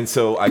course. And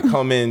so I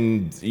come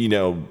in,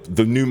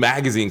 the new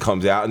magazine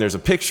comes out, and there's a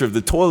picture of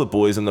the Toilet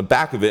Boys on the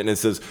back of it, and it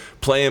says,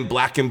 playing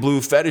Black and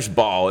Blue fetish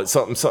ball at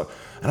something.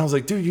 And I was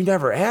like, dude, you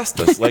never asked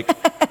us. Like,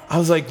 I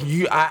was like,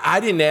 I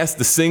didn't ask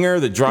the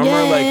singer, the drummer.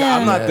 Yeah.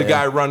 I'm not the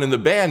guy running the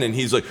band. And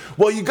he's like,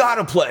 well, you got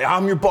to play.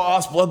 I'm your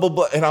boss, blah, blah,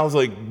 blah. And I was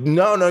like,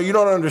 no, you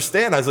don't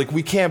understand. I was like,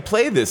 we can't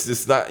play this.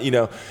 It's not,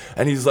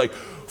 And he's like,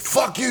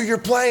 fuck you, you're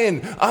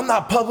playing. I'm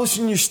not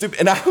publishing your stupid.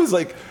 And I was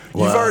like, you've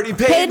Wow. already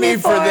paid me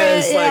for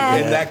this. it, yeah.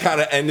 And that kind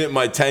of ended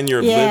my tenure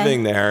of Yeah,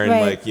 living there. And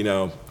right.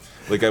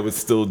 like I would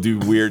still do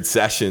weird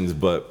sessions,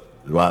 but.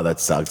 Wow, that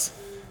sucks.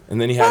 And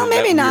then he had Well,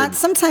 maybe that not. weird-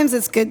 Sometimes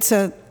it's good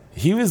to.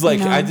 He was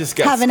like, I just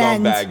got have an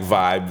end. scumbag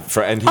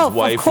vibe and his Oh, of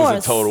wife was a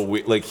course. total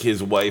like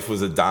his wife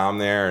was a dom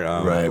there,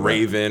 Right.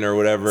 Raven or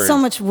whatever. So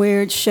much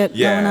weird shit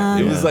going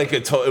on. it was like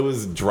it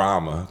was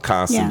drama,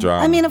 constant Yeah.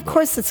 drama. I mean, of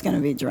course it's going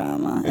to be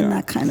drama in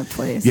that kind of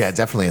place. Yeah,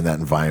 definitely in that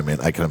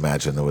environment. I can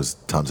imagine there was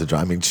tons of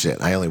drama. I mean,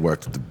 shit. I only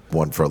worked with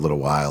one for a little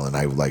while, and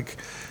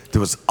there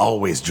was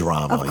always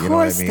drama. Of you know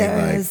what I course mean?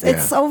 there Like, is. yeah.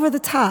 It's over the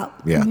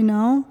top. Yeah.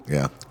 Yeah.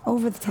 Yeah.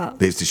 Over the top.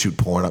 They used to shoot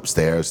porn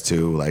upstairs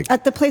too, like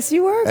At the place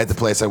you work? at the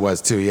place I was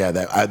too. Yeah,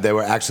 they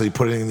were actually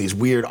putting in these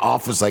weird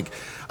office. Like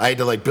I had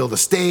to like build a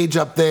stage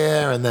up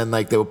there, and then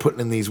like they were putting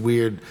in these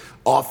weird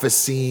office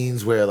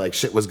scenes where like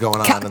shit was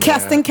going on. in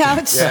casting there.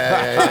 couch?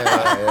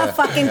 Yeah.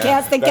 Fucking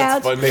casting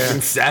couch. That's fun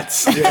making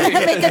sets.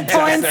 Making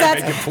porn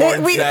sets. Making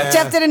porn sets.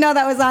 Jeff didn't know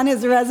that was on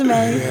his resume.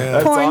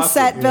 That's Porn awesome.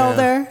 set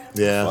builder.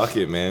 Yeah. Fuck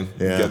it, man.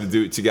 Yeah. You got to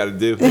do what you got to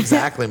do.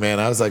 Exactly,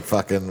 man. I was like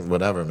fucking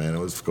whatever, man. It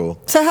was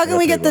cool. So how can Yeah,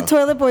 we paid get the well.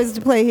 Toilet Boys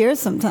to play here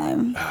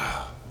sometime?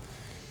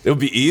 It would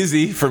be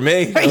easy for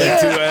me. For you,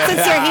 since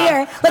you're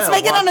here. Let's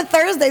make it on a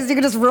Thursday so you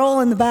can just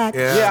roll in the back.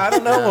 Yeah, I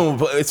don't know.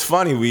 But it's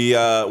funny.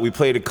 We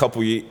played a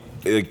couple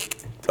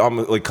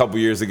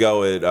years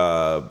ago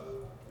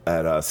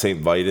at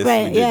St. Vitus.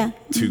 Right, we did yeah.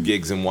 2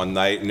 gigs in one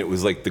night, and it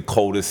was like the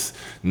coldest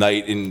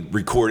night in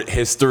recorded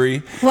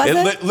history. Was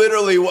it?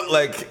 Literally,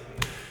 like,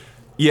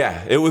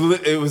 yeah, it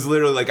was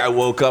literally like I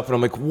woke up and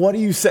I'm like, what do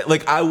you say?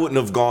 Like, I wouldn't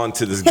have gone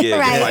to this gig if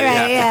I didn't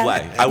have to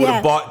play. I would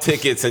have bought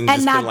tickets and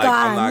just been like,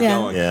 I'm not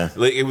going. Yeah.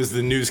 Like, it was the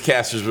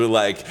newscasters were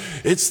like,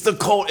 it's the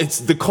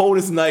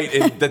coldest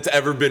night that's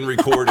ever been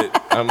recorded.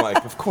 I'm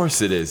like, of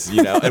course it is,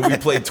 you know. And we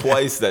played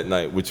twice that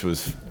night, which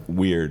was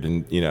weird,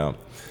 and you know.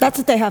 That's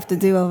what they have to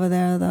do over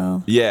there,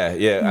 though.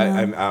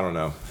 Yeah. I don't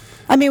know.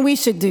 I mean, we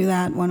should do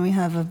that when we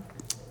have a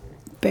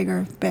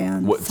bigger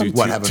band. What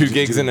happened? 2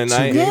 gigs in a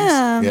night?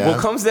 Yeah. Yeah. Well,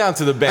 it comes down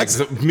to the band.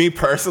 'Cause me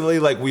personally,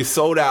 like, we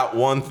sold out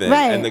one thing,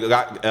 Right. and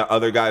the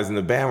other guys in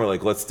the band were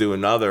like, let's do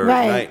another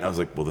Right. night. And I was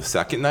like, well, the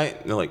second night?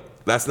 And they're like,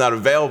 that's not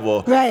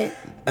available. Right.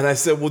 And I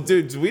said, well,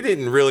 dude, we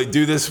didn't really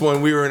do this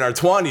when we were in our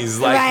 20s.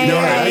 Like, Right, you know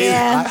what I mean?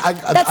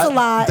 yeah. That's a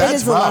lot. It That's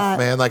is a rough, lot.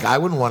 man. Like, I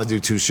wouldn't want to do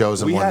 2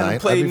 shows in We one hadn't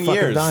night. played I'd be in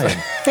fucking years. dying.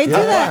 They do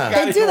that.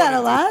 Yeah. They do that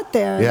a lot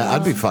there. Yeah,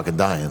 I'd be fucking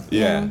dying.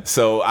 Yeah.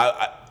 So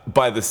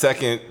by the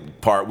second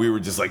part, we were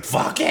just like,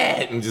 fuck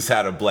it, and just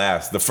had a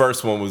blast. The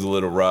first one was a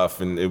little rough,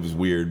 and it was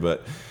weird,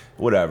 but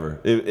whatever.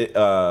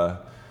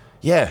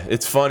 Yeah,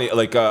 it's funny.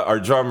 Like, our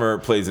drummer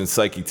plays in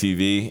Psychic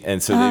TV,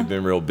 and so they've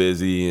been real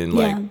busy, and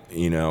like,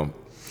 you know.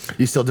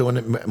 You still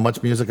doing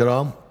much music at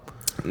all?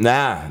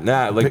 Nah,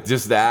 like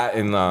just that,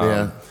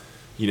 and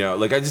you know,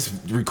 like I just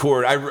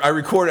record. I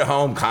record at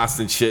home,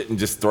 constant shit, and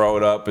just throw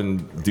it up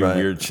and do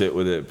weird shit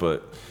with it.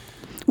 But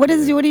What do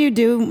you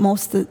do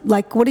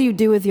what do you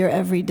do with your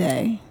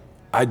everyday?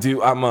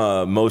 I'm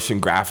a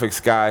motion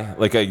graphics guy.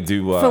 Like I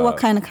do. For what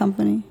kind of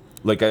company?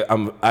 Like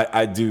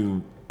I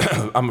do.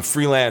 I'm a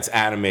freelance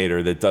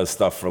animator that does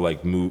stuff for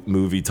like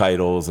movie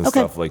titles and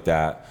stuff like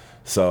that.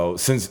 So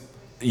since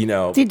you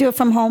know, Do you do it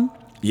from home?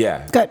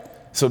 yeah, Good.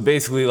 So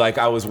basically, like,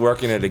 I was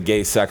working at a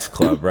gay sex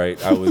club,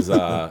 right? I was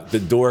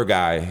the door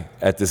guy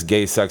at this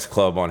gay sex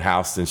club on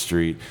Houston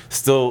Street.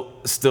 Still,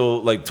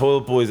 like,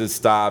 Toilet Boys had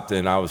stopped,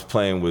 and I was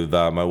playing with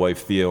my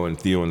wife Theo and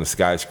the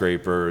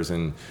Skyscrapers,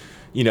 and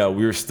you know,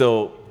 we were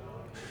still.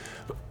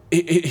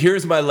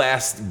 Here's my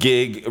last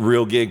gig,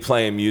 real gig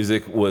playing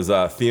music was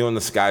Theo and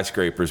the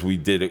Skyscrapers. We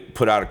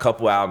put out a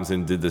couple albums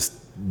and did this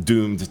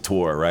Doomed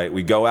tour, right?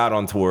 We go out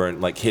on tour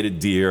and like hit a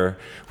deer.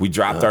 We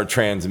dropped our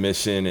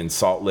transmission in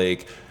Salt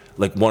Lake.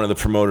 Like one of the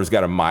promoters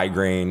got a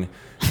migraine.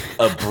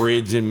 A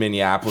bridge in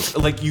Minneapolis.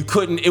 Like you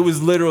couldn't. It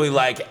was literally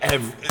like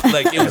it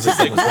was just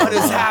like what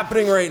is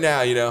happening right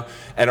now, you know?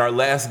 And our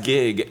last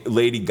gig,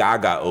 Lady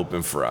Gaga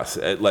opened for us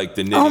at like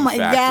the Knitting Factory.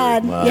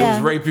 God! Wow. It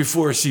was right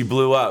before she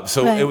blew up,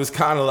 so Right. it was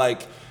kind of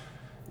like.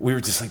 We were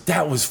just like,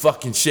 that was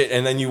fucking shit.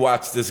 And then you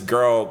watch this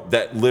girl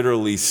that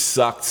literally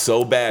sucked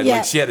so bad. Yeah.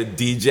 Like she had a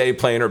DJ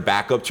playing her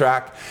backup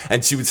track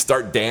and she would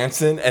start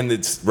dancing and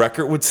the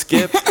record would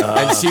skip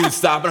and she would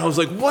stop and I was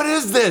like, what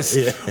is this?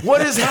 Yeah.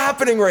 What is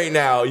happening right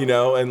now? You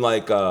know, and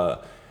like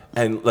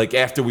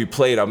after we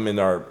played, I'm in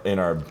our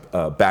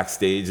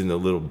backstage in the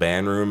little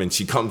band room, and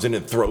she comes in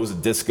and throws a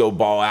disco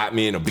ball at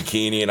me in a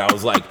bikini, and I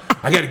was like,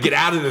 I gotta get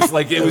out of this.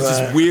 Like it was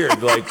just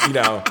weird. Like you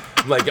know,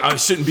 like I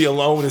shouldn't be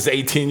alone with this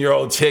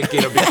 18-year-old chick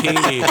in a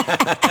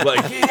bikini.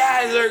 Like you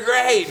guys are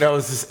great. And I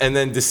was just, and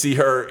then to see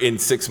her in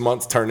 6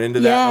 months turn into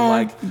that, I'm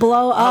like,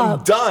 blow I'm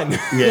up. done.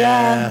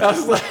 Yeah. I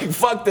was like,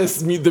 fuck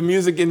this. The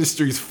music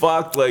industry's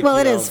fucked. Like, Well,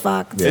 you it know, is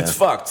fucked. It's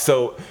fucked.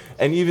 So.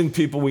 And even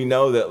people we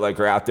know that like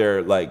are out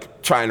there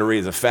like trying to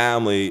raise a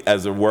family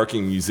as a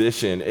working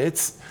musician,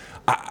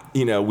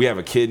 you know, we have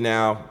a kid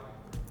now.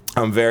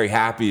 I'm very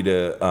happy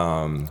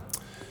to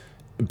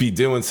be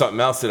doing something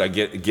else that I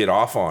get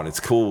off on.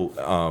 It's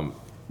cool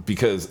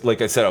because,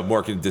 like I said, I'm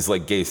working at this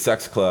like gay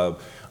sex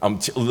club. I'm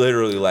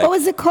literally like. What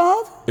was it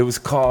called? It was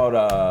called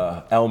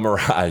El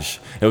Mirage.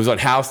 It was on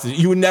Houston.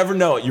 You would never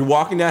know it. You're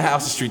walking down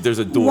Houston Street. There's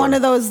a door. One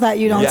of those that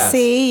you don't Yes.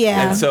 see.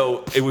 Yeah. And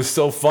so it was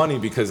so funny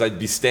because I'd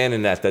be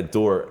standing at that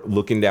door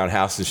looking down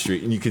Houston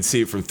Street, and you could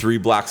see it from 3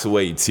 blocks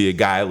away. You'd see a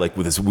guy like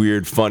with this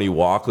weird, funny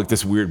walk, like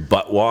this weird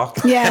butt walk.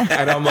 Yeah.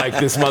 And I'm like,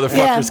 this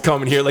motherfucker's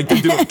coming here, like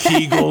they're doing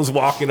Kegels,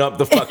 walking up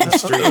the fucking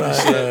street and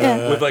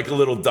shit with like a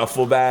little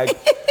duffel bag.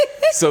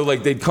 So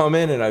like they'd come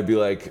in and I'd be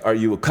like, "Are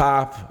you a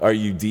cop? Are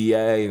you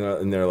DA?"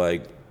 And they're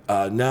like,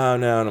 "No."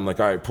 And I'm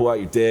like, "All right, pull out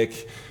your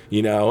dick."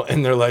 You know,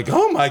 and they're like,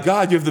 "Oh my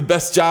God, you have the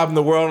best job in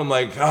the world." I'm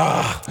like,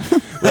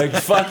 like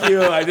fuck you.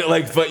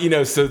 But you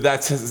know, so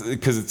that's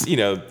because it's you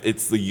know,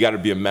 it's you got to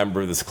be a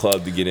member of this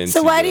club to get into.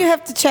 So why do you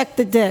have to check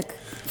the dick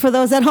for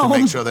those at home?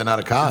 Make sure they're not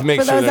a cop. Make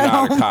For sure those they're at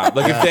not a home. cop.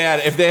 Like if they had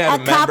A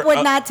a cop member,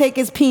 would not take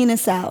his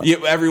penis out. Yeah,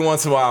 every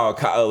once in a while,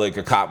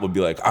 a cop would be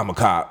like, "I'm a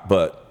cop,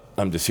 but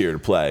I'm just here to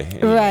play."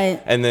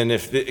 Right. And then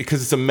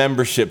because it's a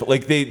membership,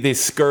 like they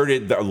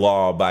skirted the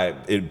law by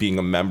it being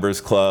a members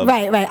club.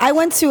 Right. I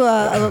went to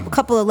a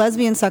couple of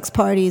lesbian sex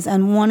parties,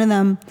 and one of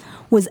them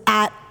was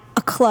at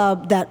a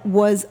club that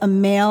was a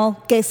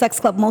male gay sex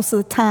club most of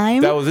the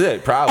time. That was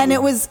it, probably. And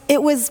it was.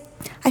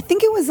 I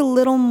think it was a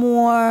little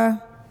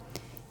more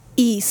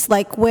east,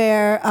 like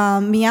where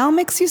Meow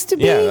Mix used to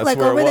be, Yeah, that's like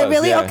where over it there. was,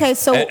 Really? yeah. Okay,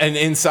 so and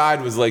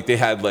inside was like they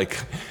had like.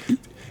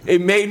 It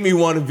made me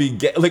want to be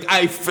gay. Like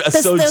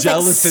so there's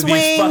jealous like of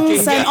these fucking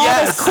swings and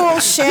all this cool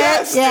shit.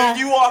 Yes, Yeah. dude,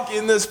 you walk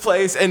in this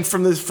place and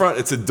from this front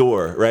it's a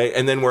door, right?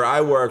 And then where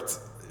I worked,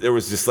 there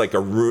was just like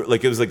a room,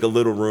 like it was like a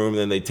little room. And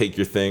then they take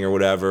your thing or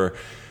whatever.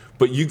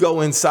 But you go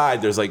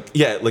inside, there's like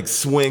like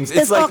swings.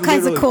 There's it's like all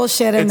kinds of literally- cool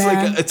shit in it's there.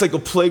 Like it's like a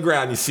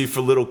playground you see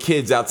for little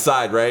kids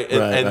outside, right? And,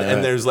 Right,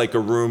 and there's like a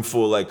room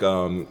full like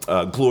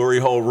glory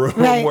hole room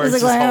right, where it's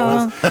there's just like,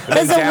 holes.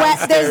 And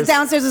then there's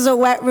downstairs is a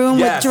wet room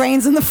Yes. with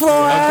drains in the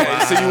floor. Okay,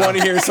 so you want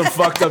to hear some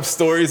fucked up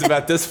stories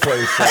about this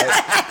place,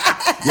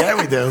 right?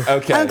 Yeah, we do.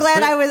 Okay. I'm glad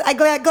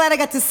glad I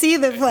got to see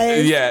the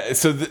place. Yeah,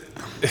 so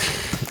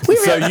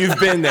so you've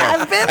been there.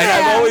 I've been and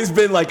there. I've always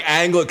been like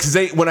angling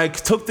because when I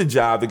took the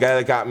job, the guy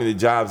that got me the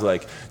job's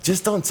like,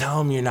 just don't tell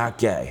him you're not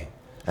gay.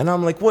 And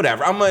I'm like,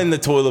 whatever. I'm in the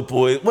toilet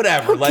boy,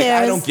 whatever. Who Like I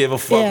cares? don't give a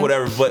fuck, Yeah.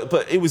 whatever.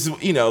 But it was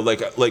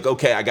like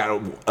okay, I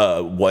got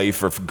a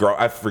wife or girl.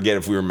 I forget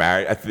if we were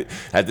married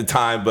at the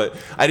time, but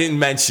I didn't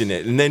mention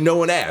it, and then no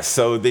one asked,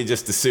 so they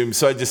just assumed.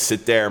 So I just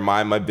sit there,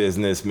 mind my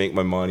business, make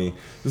my money.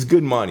 It was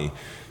good money.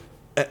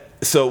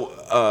 So.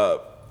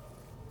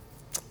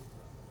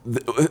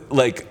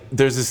 Like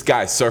there's this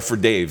guy Surfer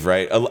Dave,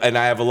 right? And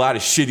I have a lot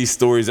of shitty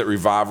stories that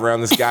revolve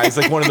around this guy. He's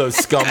like one of those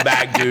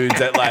scumbag dudes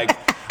that like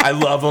I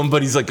love him,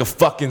 but he's like a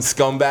fucking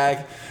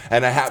scumbag.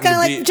 And I happen Kind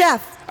to of be like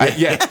Jeff.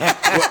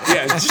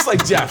 yeah, just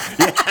like Jeff.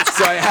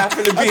 So I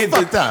happen to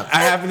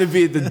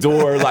be at the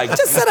door like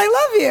Just said I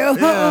love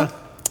you.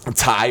 I'm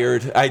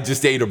tired. I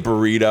just ate a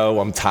burrito.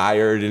 I'm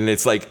tired, and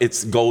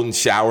it's golden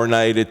shower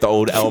night at the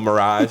old El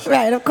Mirage.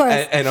 Right, of course.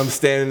 And I'm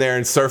standing there,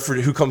 and Surfer,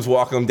 who comes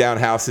walking down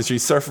House Street,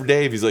 Surfer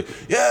Dave. He's like,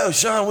 "Yo,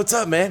 Sean, what's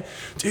up, man?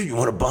 Dude, you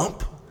want a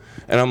bump?"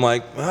 And I'm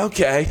like,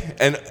 okay.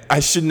 And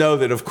I should know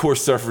that, of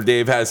course, Surfer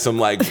Dave has some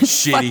like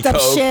shitty Fucked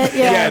up coke. shit,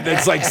 yeah.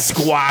 That's like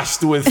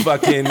squashed with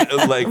fucking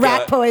like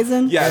Rat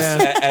poison. Yes,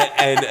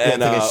 and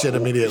take a shit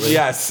immediately.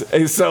 Yes,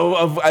 and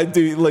so I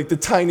do like the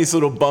tiniest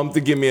little bump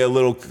to give me a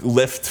little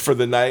lift for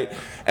the night,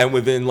 and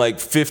within like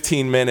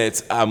 15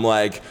 minutes, I'm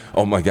like,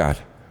 oh my god,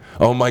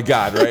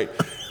 right?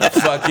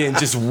 Fucking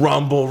just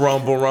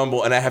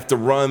rumble, and I have to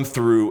run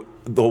through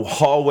the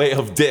hallway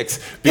of dicks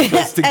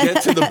because to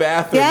get to the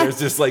bathroom there's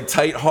this like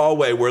tight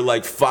hallway where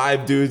like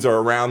 5 dudes are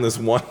around this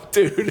one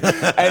dude,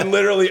 and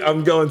literally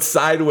I'm going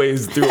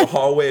sideways through a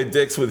hallway of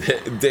dicks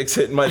with dicks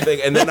hitting my thing,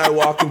 and then I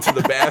walk into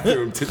the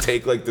bathroom to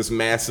take like this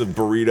massive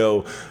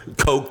burrito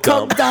coke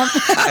dump.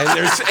 And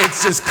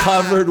it's just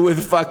covered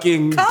with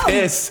fucking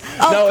piss.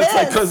 Oh, No, it's piss.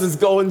 like because it's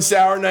golden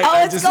shower night. Oh,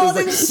 I it's just was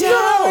golden like,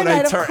 shower no, and I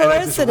night, of turned and I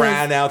course just it is.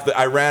 ran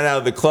out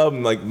of the club,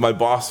 and like my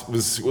boss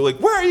was like,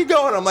 "Where are you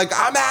going?" I'm like,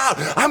 "I'm out.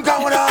 I'm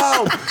going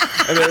home."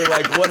 And they were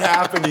like, "What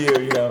happened to you?"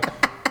 You know,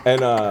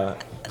 and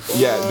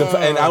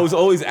and I was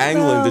always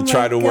angling to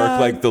try to work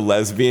like the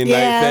lesbian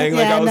night thing.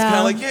 Like I was kind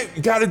of like, "Yeah,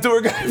 you got to do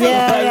it."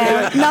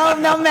 Yeah.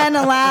 No men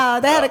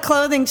allowed. They had a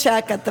clothing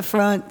check at the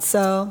front,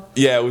 so.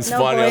 Yeah, it was No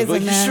funny. I was boys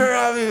like, in "You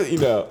there. sure?" You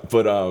know,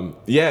 but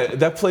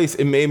that place,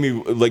 it made me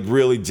like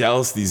really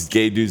jealous. These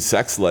gay dudes'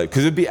 sex life,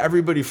 because it'd be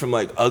everybody from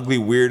like ugly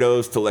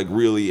weirdos to like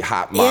really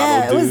hot model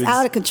Yeah, it dudes. was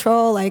out of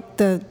control. Like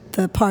the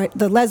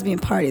lesbian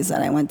parties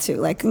that I went to,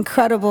 like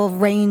incredible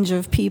range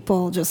of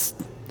people. Just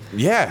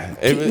Yeah,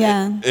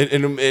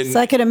 so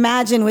I could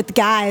imagine with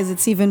guys,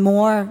 it's even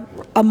more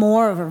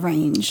of a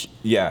range.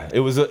 Yeah, it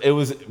was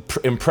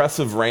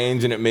impressive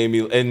range, and it made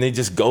me. And they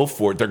just go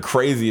for it. They're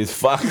crazy as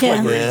fuck. Yeah.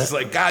 Like, we're just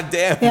like, God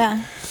damn.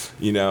 Yeah.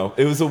 You know,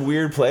 it was a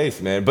weird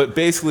place, man. But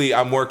basically,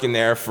 I'm working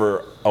there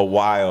for a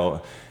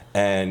while,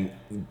 and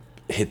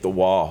hit the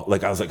wall.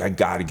 Like I was like, I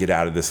gotta get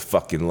out of this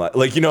fucking life.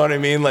 Like, you know what I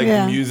mean? Like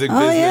Yeah. the music Oh,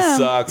 business yeah.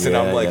 sucks, and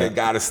Yeah, I'm like, yeah. I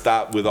gotta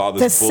stop with all The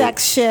this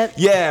sex shit.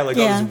 Yeah, like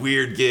all Yeah. these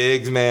weird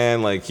gigs,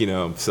 man. Like, you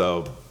know,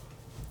 so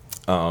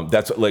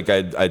that's what, like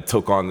I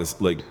took on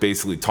this, like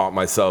basically taught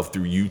myself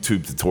through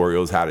YouTube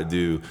tutorials how to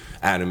do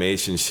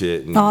animation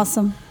shit. And,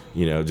 Awesome.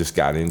 You know, just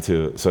got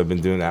into it. So I've been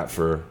doing that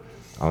for,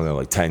 I don't know,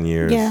 like 10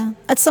 years. Yeah.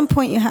 At some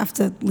point, you have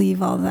to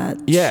leave all that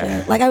Yeah.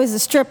 shit. Like I was a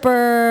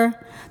stripper,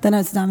 then I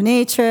was a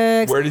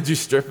dominatrix. Where did you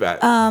strip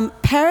at?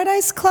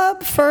 Paradise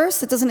Club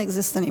first. It doesn't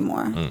exist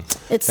anymore.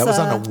 It's That was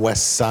on the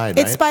west side,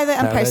 right? It's by the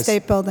Empire Paradise?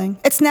 State Building.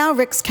 It's now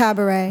Rick's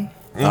Cabaret.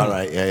 All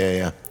right,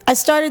 yeah. I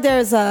started there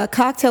as a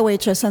cocktail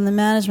waitress, and the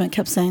management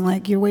kept saying,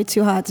 like, you're way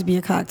too hot to be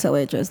a cocktail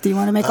waitress. Do you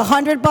want to make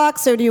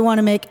 $100 or do you want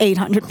to make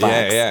 $800?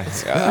 yeah.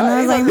 And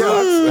I was like,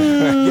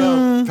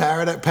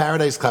 Yo,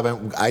 Paradise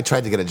Club. I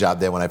tried to get a job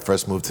there when I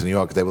first moved to New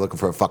York. They were looking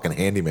for a fucking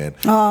handyman.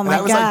 Oh, And my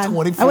I was God. like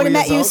 24 I would've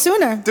years met you old.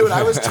 sooner. Dude,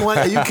 I was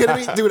 20. Are you kidding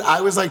me? Dude,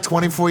 I was like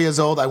 24 years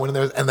old. I went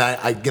in there, and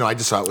I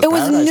just saw it was it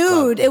was Paradise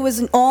nude. Club. It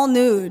was all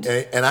nude.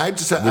 And I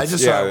just saw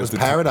it was the-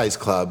 Paradise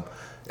Club.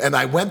 And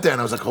I went there and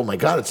I was like, oh my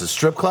God, it's a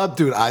strip club?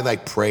 Dude, I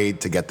like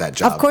prayed to get that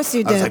job. Of course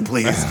you I was did. like,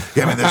 please,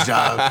 give me this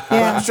job.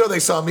 But I'm sure they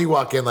saw me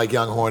walk in like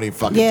young, horny,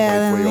 fucking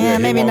 24-year-old. Yeah,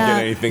 He maybe won't not.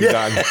 get anything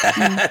done.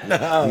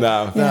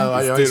 No.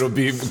 I This always- dude will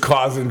be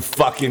causing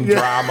fucking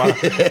drama,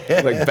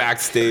 like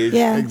backstage.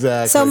 Yeah,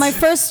 Exactly. So my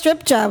first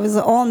strip job was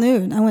all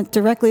nude. I went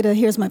directly to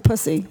 "Here's my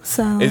pussy."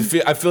 So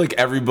I feel like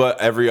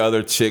every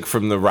other chick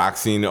from the rock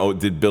scene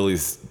did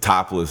Billy's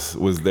Topless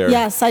was there.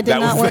 yes, I did That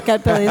not was work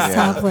at Billy's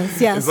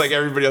Topless. Yes, It's like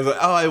everybody else like,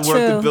 oh, I worked True.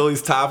 at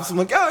Billy's Topless. I'm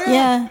like, oh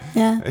yeah.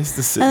 I used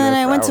to sit And then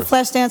there I for went to hours.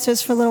 Flash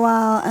Dancers for a little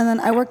while, and then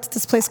I worked at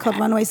this place called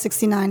Runway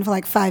 69 for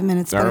like 5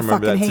 minutes, but I remember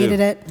fucking that too. hated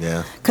it.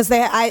 Yeah. Because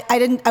they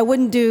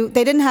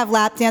didn't have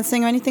lap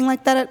dancing or anything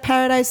like that at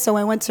Paradise, so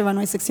I went to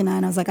Runway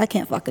 69. I was like, I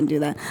can't fucking do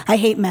that. I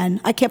hate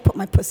men. I can't put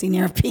my pussy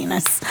near a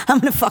penis. I'm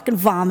gonna fucking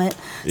vomit. So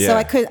Yeah.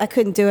 I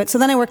couldn't do it. So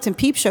then I worked in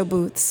peep show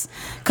booths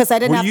because I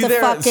didn't Were have you to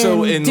there? fucking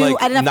So in, do.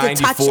 like, I didn't have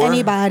to touch 94?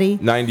 anybody.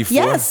 94?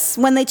 Yes,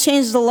 when they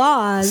changed the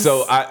laws.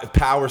 So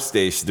Power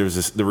Station,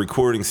 there's the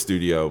recording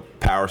studio,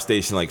 Power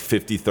Station, like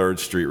 53rd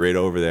Street, right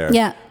over there.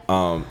 Yeah.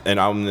 And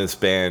I'm in this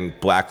band,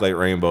 Blacklight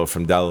Rainbow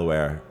from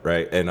Delaware,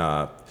 right? And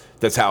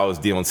that's how I was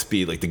dealing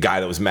speed. Like the guy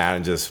that was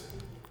managing us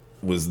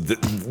was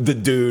the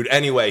dude.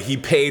 Anyway, he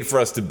paid for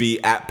us to be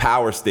at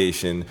Power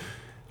Station.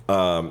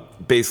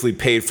 Basically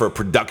paid for a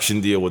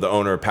production deal with the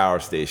owner of Power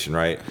Station,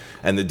 right?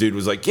 And the dude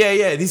was like,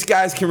 yeah, these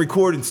guys can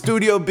record in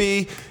Studio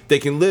B. They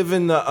can live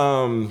in the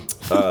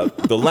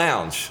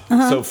lounge.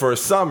 So for a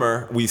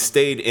summer, we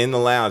stayed in the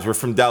lounge. We're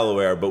from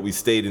Delaware, but we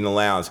stayed in the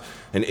lounge.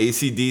 And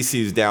AC/DC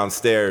is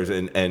downstairs,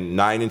 and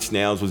Nine Inch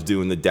Nails was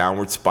doing the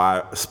Downward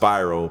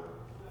Spiral.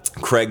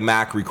 Craig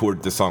Mack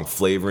recorded the song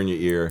 "Flavor in Your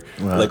Ear,"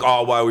 like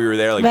all while we were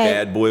there. Like Right.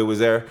 Bad Boy was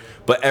there,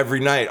 but every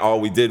night all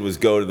we did was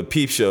go to the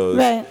peep shows,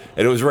 Right.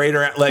 and it was right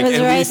around like, It was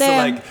and we right used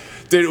there. to like.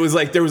 Dude, it was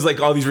like there was like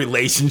all these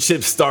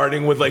relationships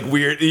starting with like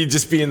weird. You'd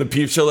just be in the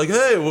peep show, like,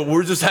 hey,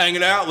 we're just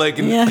hanging out, like,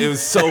 and Yeah. it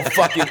was so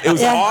fucking. It was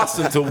Yeah.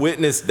 awesome to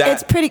witness that.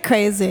 it's pretty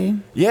crazy.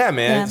 Yeah,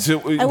 man. Yeah. So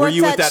I were worked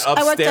you at that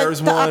I worked upstairs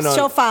at the one?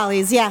 Show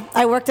Follies, yeah.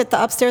 I worked at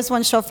the upstairs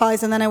one, Show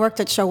Follies, and then I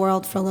worked at Show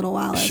World for a little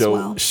while as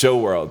well. Show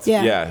World.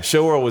 Yeah.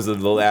 Show World was the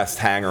last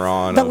hanger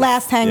on. The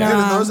last hanger Dude,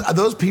 on. and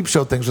those peep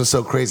show things were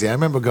so crazy. I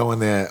remember going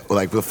there,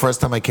 like the first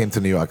time I came to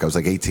New York, I was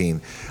like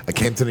 18. I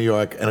came to New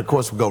York, and of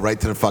course we go right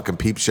to the fucking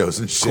peep shows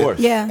and shit. course.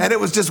 Yeah. And it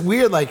was just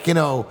weird, like, you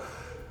know,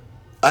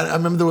 I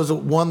remember there was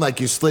one, like,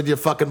 you slid your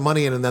fucking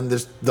money in, and then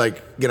there's,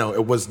 like, you know,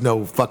 it was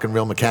no fucking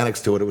real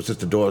mechanics to it. It was just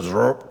the doors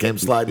came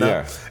sliding Yeah.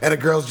 up. And a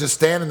girl's just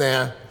standing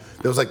there.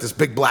 There was, like, this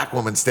big black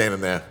woman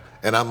standing there.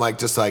 And I'm, like,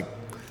 just like,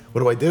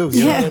 what do I do?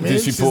 You know Yeah. what I mean? Did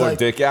she She's pull her like,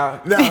 dick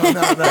out? No.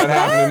 That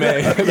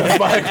happened to me.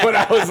 Like when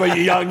I was like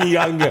young.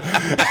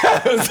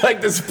 I was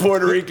like this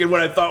Puerto Rican, what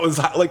I thought was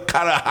like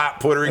kind of hot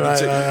Puerto Rican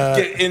chick,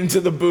 get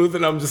into the booth,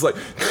 and I'm just like,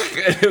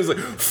 and it was like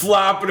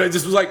flop, and I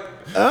just was like,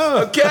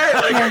 okay,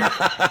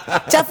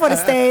 like, Jeff would have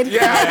stayed.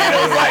 yeah,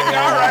 it was like,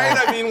 all right.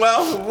 I mean,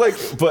 well, like,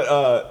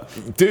 but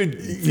dude,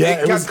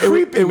 Yeah, it got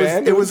creepy,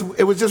 man. It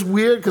was just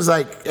weird because,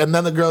 like, and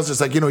then the girl's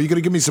just like, you know, you're gonna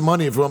give me some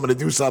money if you want me to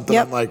do something.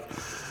 Yep. I'm like,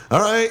 all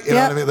right, you know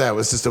Yep. what I mean? That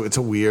was just it's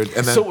a weird.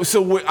 And then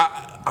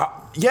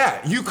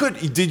yeah, you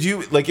could. Did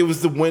you like? It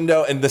was the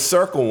window and the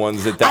circle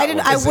ones that I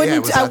didn't. I was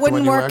wouldn't. that I the one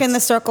wouldn't you work worked? in the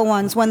circle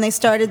ones when they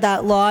started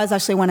that law. Is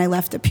actually when I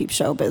left the peep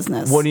show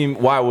business. What do you?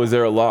 Why was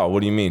there a law? What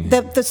do you mean?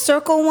 The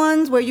circle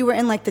ones where you were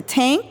in like the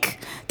tank,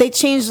 they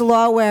changed the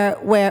law where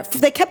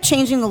they kept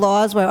changing the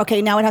laws where,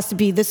 okay, now it has to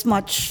be this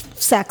much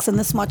sex and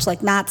this much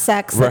like not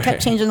sex. They Right.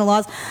 kept changing the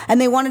laws, and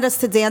they wanted us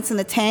to dance in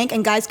the tank,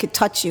 and guys could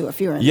touch you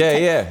if you were in Yeah, the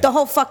tank. yeah. The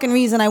whole fucking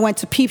reason I went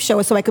to peep show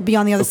was so I could be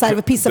on the other side of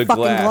a piece the of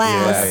fucking glass.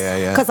 glass.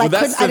 Yeah. Because Well,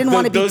 I didn't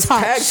want to be those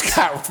tags touched.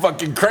 got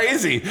fucking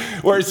crazy.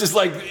 Where it's just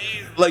like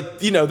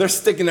you know, they're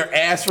sticking their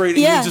ass right. And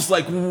Yeah. you're just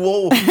like,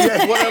 whoa, what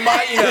am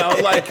I? You know,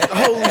 like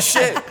holy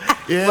shit.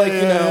 Yeah, like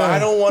you know, I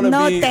don't want to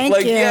No, be thank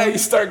like you. yeah. You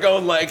start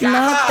going like No,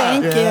 ah.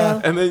 thank you.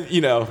 And then you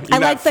know you're I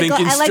not like the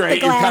thinking I like the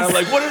straight. You're kind of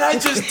glass. like, what did I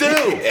just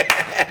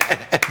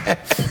do?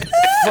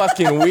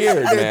 Fucking weird,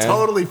 it man.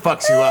 totally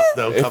fucks you up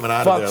though coming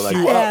out of there. fucks Like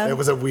you up. Yeah. it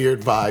was a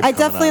weird vibe. I coming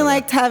definitely out of there.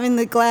 liked having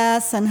the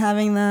glass and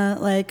having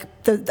the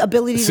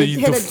ability So to you-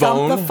 hit the a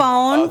dump the phone?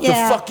 phone. The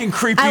Yeah, fucking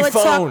creepy I would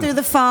phone. talk through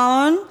the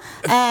phone,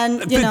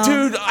 and you know,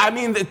 Dude, I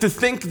mean, to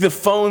think the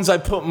phones I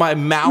put my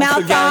mouth mouth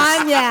against.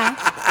 on.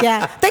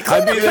 Yeah. They I'd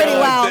clean be it pretty there,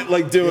 well.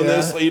 like doing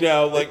this, you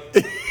know, like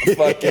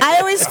fucking. I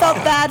always felt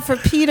bad for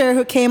Peter,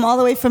 who came all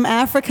the way from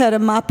Africa to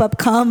mop up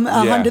cum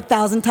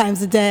 100,000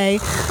 times a day.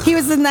 He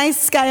was the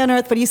nicest guy on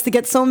earth, but he used to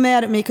get so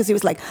mad at me because he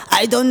was like,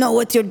 I don't know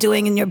what you're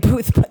doing in your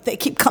booth, but they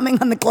keep coming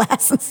on the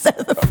glass instead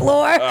of the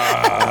floor.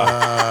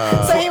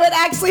 So he would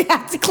actually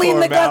have to clean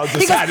Poor the Mal glass.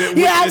 just He goes, had it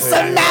you with have his some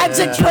hand.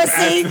 magic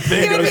pussy. That's the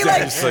thing. He would I be was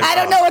like, just like, I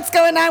don't know what's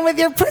going on with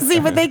your pussy,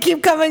 but they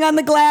keep coming on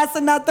the glass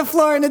and not the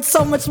floor, and it's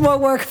so much more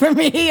work for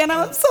me, and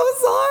I'm so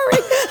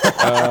sorry.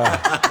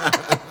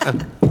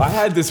 I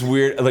had this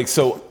weird, like,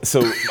 so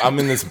I'm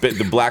in this bit,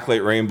 the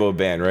Blacklight Rainbow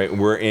band, right?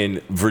 We're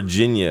in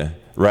Virginia,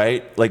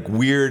 right? Like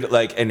weird,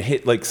 like, and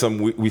hit like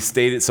we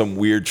stayed at some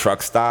weird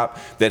truck stop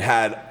that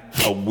had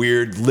a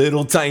weird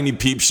little tiny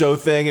peep show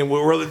thing, and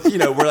we're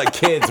like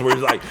kids. We're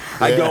like,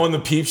 I go on the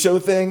peep show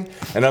thing,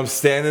 and I'm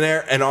standing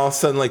there, and all of a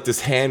sudden, like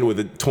this hand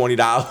with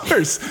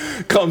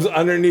 $20 comes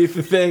underneath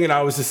the thing, and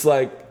I was just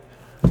like,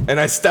 and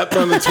I stepped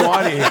on the 20,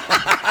 and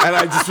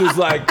I just was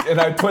like, and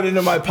I put it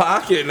in my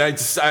pocket, and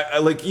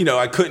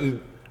I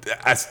couldn't.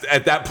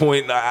 At that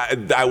point,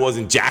 I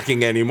wasn't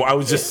jacking anymore. I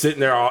was just sitting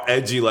there all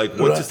edgy, like,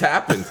 what just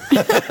happened?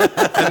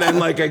 And then,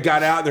 like, I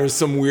got out, there was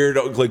some weird,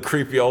 like,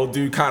 creepy old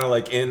dude kind of,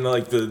 like, in,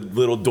 like, the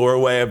little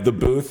doorway of the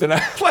booth, and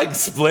I, like,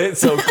 split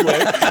so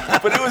quick.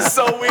 But it was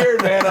so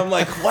weird, man. I'm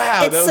like,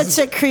 wow. It's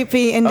such a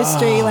creepy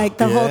industry, like,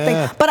 the whole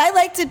thing. But I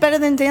liked it better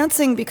than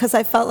dancing because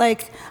I felt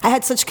like I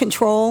had such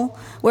control,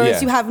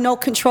 whereas you have no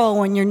control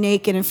when you're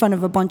naked in front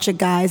of a bunch of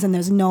guys and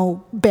there's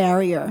no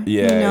barrier,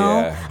 you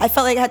know? Yeah. I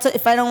felt like I had to,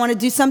 if I don't want to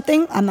do something,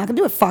 I'm not gonna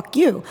do it. Fuck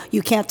you.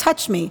 You can't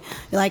touch me.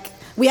 Like,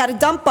 we had a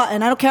dump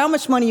button. I don't care how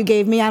much money you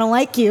gave me. I don't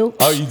like you.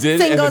 Oh, you did?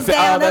 Thing goes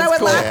down. Then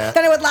Cool.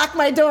 I would lock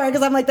my door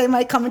because I'm like, they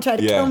might come and try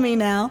to kill me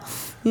now.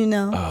 You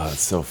know. Oh,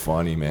 it's so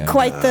funny, man.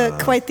 Quite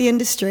the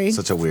industry.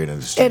 Such a weird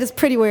industry. It is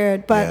pretty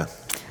weird, but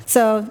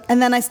so and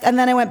then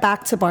I went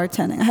back to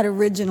bartending. I had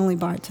originally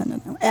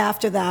bartended.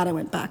 After that, I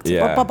went back to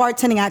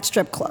bartending at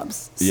strip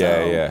clubs.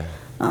 So,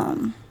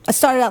 I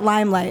started at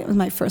Limelight. It was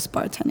my first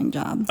bartending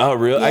job. Oh,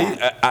 really?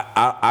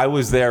 Yeah. I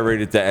was there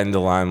right at the end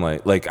of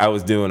Limelight. Like, I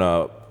was doing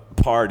a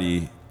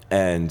party,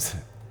 and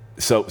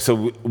so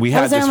we had.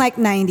 I was there in like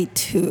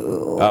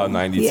 '92. Oh,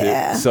 92.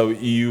 Yeah. So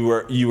you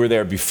were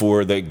there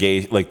before the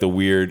gay, like the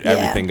weird,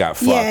 everything got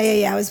fucked.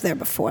 Yeah. I was there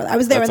before. I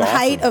was there in the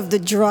height of the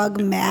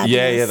drug madness.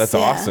 Yeah. That's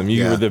awesome.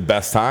 You were the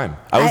best time.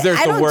 I was there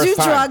at the worst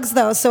time. I don't do drugs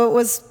though, so it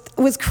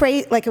was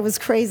crazy. Like, it was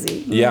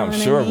crazy. Yeah, I'm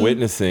sure. I mean?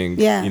 Witnessing.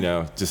 Yeah. You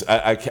know, just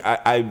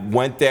I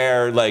went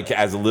there like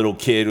as a little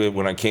kid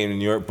when I came to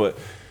New York, but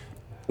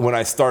when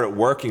I started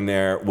working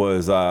there it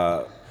was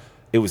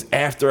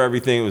after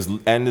everything. It was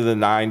end of the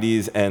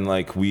 90s, and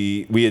like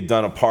we had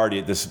done a party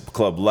at this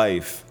club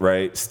Life,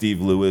 right?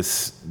 Steve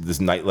Lewis, this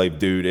nightlife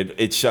dude.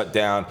 It shut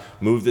down,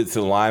 moved it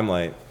to the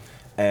Limelight,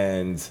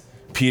 and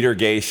Peter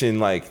Gation,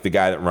 like the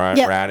guy that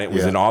ran it,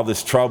 was in all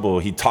this trouble.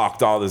 He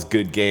talked all this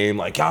good game,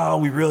 like, oh,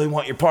 we really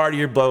want your party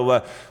here, blah, blah,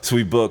 blah. So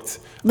we booked.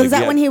 Was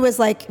that when he was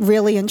like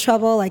really in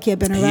trouble? Like, he had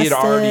been arrested? He had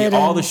already,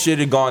 all the shit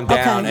had gone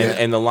down,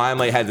 and the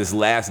Limelight had this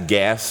last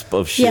gasp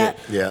of shit.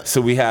 Yeah.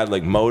 So we had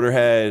like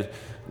Motorhead,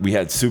 we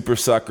had Super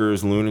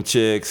Suckers,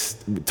 Lunatics,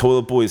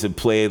 Toilet Boys had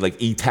played, like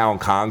E-Town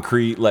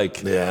Concrete.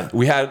 Like,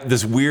 we had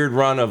this weird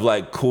run of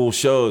like cool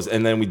shows,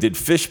 and then we did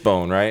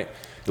Fishbone, right?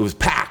 It was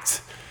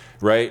packed.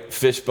 Right,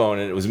 Fishbone,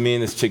 and it was me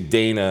and this chick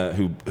Dana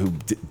who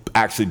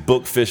actually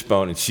booked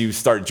Fishbone, and she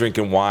started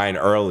drinking wine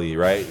early,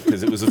 right?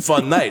 Because it was a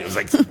fun night. It was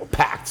like a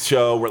packed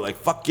show. We're like,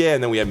 fuck yeah,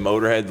 and then we had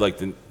Motorhead like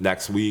the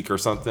next week or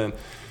something,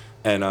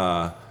 and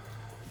I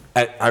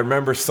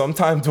remember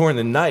sometime during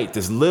the night,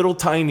 this little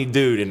tiny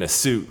dude in a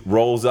suit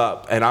rolls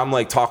up, and I'm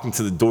like talking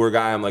to the door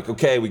guy. I'm like,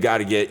 okay, we got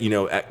to get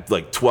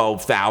like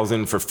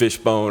 12,000 for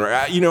Fishbone,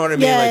 or you know what I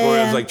mean?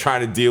 I was like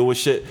trying to deal with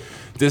shit.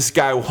 This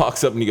guy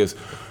walks up and he goes,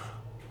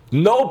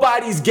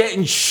 nobody's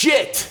getting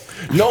shit.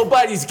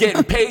 Nobody's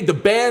getting paid. The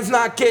band's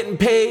not getting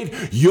paid.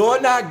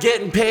 You're not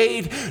getting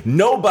paid.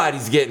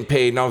 Nobody's getting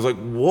paid. And I was like,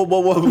 whoa.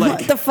 Like,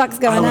 what the fuck's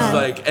going on? I was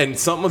like, and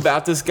something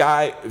about this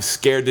guy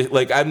scared.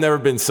 Like, I've never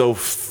been so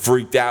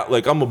freaked out.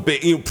 Like, I'm a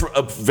big,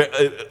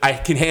 I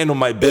can handle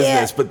my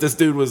business, but this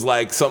dude was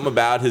like, something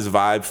about his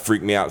vibe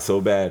freaked me out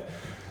so bad.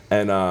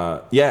 And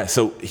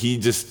so he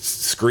just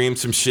screamed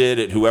some shit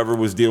at whoever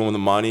was dealing with the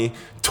money,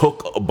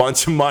 took a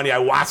bunch of money. I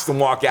watched him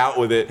walk out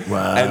with it.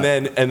 Wow. And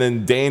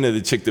then Dana,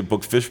 the chick that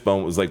booked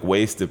Fishbone, was like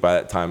wasted by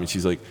that time, and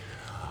she's like,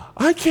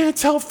 I can't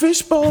tell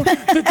Fishbone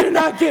that they're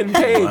not getting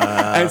paid.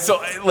 Wow. And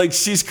so like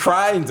she's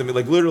crying to me,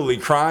 like literally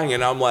crying,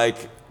 and I'm like,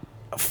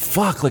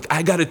 fuck, like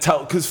I gotta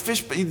tell, because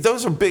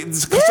those are big,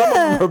 some of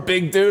them are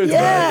big dudes,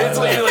 man. It's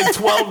like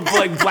 12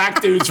 like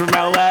black dudes from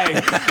LA,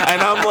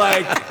 and I'm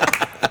like,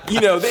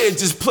 they had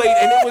just played,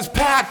 and it was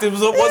packed. It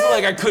wasn't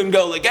like I couldn't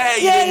go, like, hey,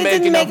 you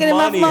didn't make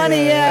enough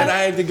money. And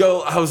I had to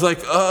go, I was like,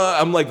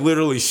 I'm like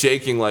literally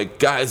shaking, like,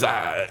 guys,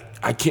 I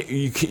can't,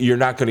 you're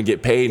not gonna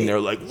get paid. And they're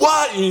like,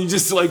 what? And you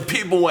just like,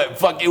 people went,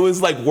 fuck, it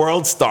was like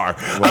World Star.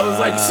 Wow. I was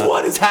like, so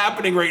what is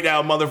happening right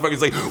now?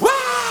 Motherfuckers like,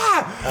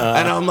 wah!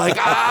 And I'm like,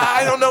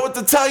 I don't know what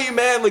to tell you,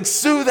 man. Like,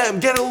 sue them,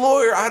 get a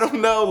lawyer. I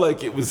don't know.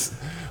 Like, it was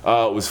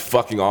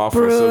fucking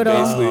awful. Brutal. So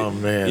basically, oh,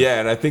 man. Yeah,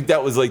 and I think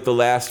that was like the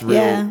last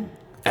real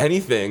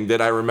anything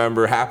that I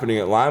remember happening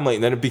at Limelight,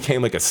 and then it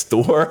became like a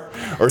store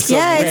or something.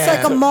 Yeah, it's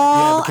like a mall.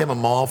 Yeah, it became a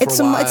mall for a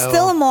while. It's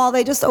still a mall.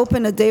 They just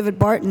opened a David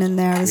Barton in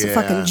there. There's a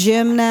fucking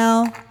gym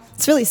now.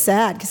 It's really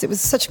sad because it was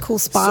such a cool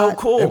spot. So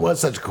cool. It was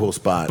such a cool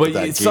spot.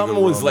 But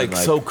something was like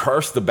so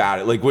cursed about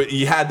it. Like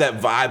you had that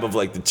vibe of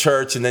like the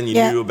church, and then you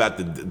knew about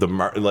the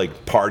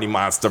like Party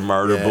Monster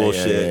murder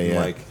bullshit. And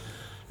like,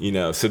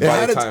 so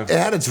by the time it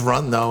had its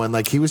run though, and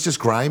like he was just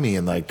grimy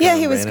and like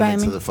he was grimy.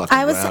 Into the fucking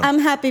ground. I'm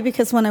happy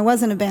because when I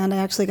was in a band, I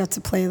actually got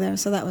to play there,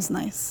 so that was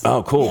nice.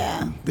 Oh, cool.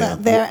 Yeah.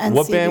 There and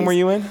what band were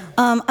you in?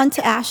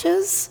 Unto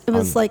Ashes. It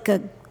was like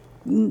a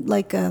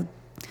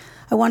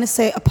I want to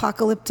say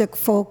apocalyptic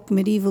folk,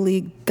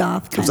 medievally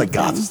goth kind was like of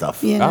goth thing,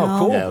 stuff. You know? Oh,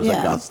 cool. Yeah, it was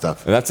like goth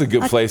stuff. And that's a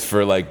good place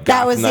for like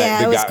That goth was- night. yeah,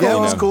 the it was goth- cool. Yeah, it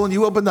was you know. cool. And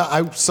you opened the.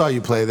 I saw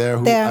you play there.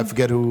 There. I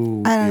forget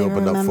who I don't you even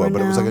opened up for, remember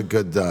but it was now. like a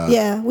good.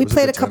 Yeah, we it was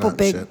played a good couple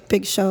turnout and shit.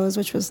 big shows,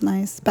 which was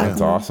nice. Back That's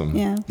then. awesome.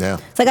 Yeah. Yeah.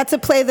 So I got to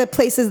play the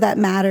places that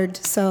mattered.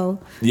 So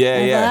Yeah, I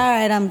was yeah. like, all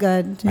right, I'm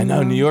good. you I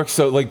know New York.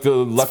 So like the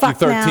Lucky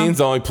fucked now. 13's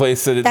the only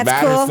place that it That's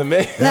matters cool. to me.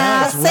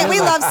 Nah, it's weird. we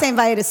love St.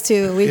 Vitus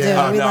too. We Yeah.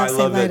 do. Oh, We no, I love love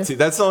St. that Vitus. too.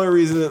 That's the only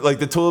reason that like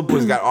the Tulip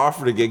Boys got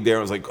offered a gig there.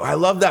 I was like, oh, I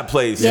love that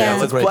place. Yeah. Yeah, It's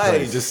a let's great play.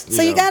 place. Just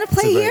So you got to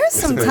play a great- here it's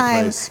a great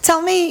sometime. place.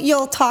 Tell me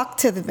you'll talk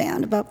to the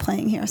band about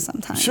playing here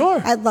sometime.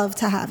 Sure. I'd love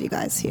to have you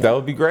guys here. That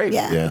would be great.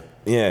 Yeah. Yeah.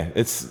 Yeah,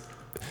 it's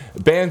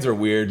bands are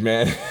weird,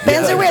 man.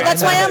 Bands are weird.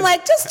 That's why I'm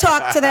like, just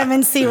talk to them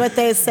and see what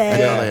they say.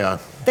 Yeah, they are.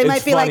 They It's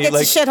might be funny,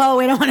 like, it's a shithole.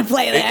 We don't want to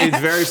play there. It's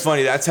very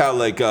funny. That's how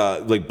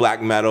like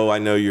black metal. I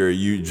know you're a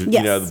huge. Yes.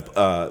 You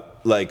know,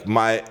 like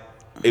my.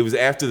 It was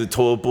after the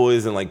Tulip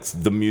Boys and like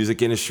the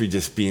music industry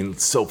just being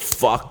so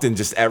fucked and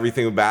just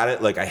everything about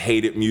it. Like I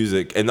hated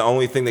music, and the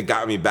only thing that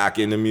got me back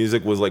into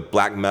music was like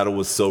black metal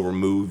was so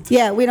removed.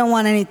 Yeah, we don't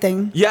want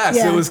anything. Yes,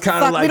 Yeah. it was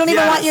kinda Fuck, like, we don't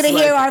even want you to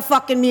yes, hear like- our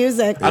fucking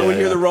music. I would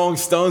hear the Rolling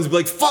Stones be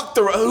like, "Fuck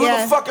who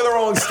Yeah. the fuck are the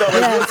Rolling Stones?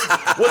 Like,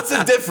 Yeah. what's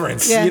the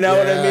difference? Yeah. You know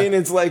what I Yeah. mean?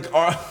 It's like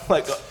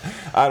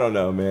I don't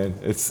know, man.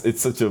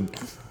 It's such a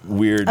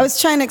weird. I was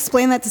trying to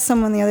explain that to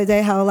someone the other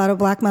day, how a lot of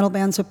black metal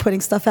bands are putting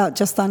stuff out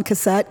just on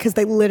cassette because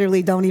they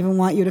literally don't even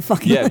want you to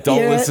fucking yeah, don't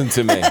hear listen it.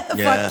 to me.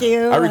 Yeah. Fuck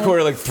you. I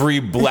recorded like 3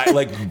 black,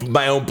 like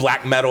my own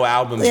black metal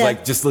albums. Yeah.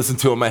 Like just listen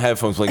to it on my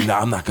headphones. Like, no,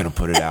 I'm not gonna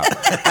put it out.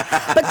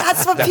 But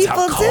that's what That's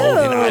people how cold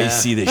do. and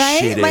icy this right?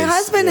 shit is. My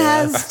husband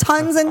has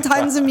tons and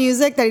tons of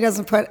music that he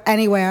doesn't put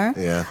anywhere.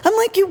 Yeah. I'm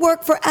like, you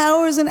work for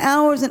hours and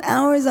hours and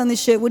hours on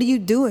this shit. What are you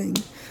doing?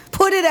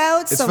 Put it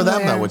out It's somewhere. for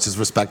them though, which is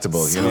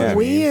respectable. So you know what I mean?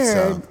 weird.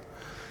 So,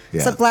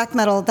 It's yeah. a black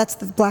metal. That's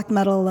the black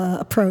metal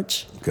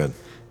approach. Good.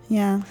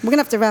 Yeah, we're gonna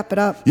have to wrap it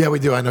up. Yeah, we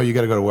do. I know you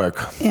got to go to work.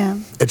 Yeah,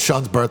 It's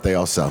Sean's birthday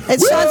also.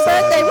 it's Sean's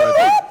birthday. Woo,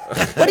 woo.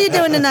 What are you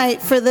doing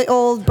tonight for the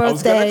old I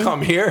was birthday? gonna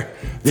come here.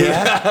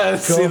 Yeah?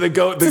 see Cool. the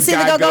goat. to see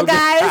the Go-Go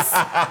guys.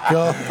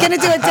 Go. Gonna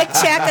do a dick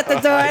check at the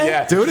door.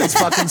 Yeah. Dude, it's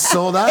fucking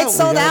sold out. It's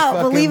sold We gotta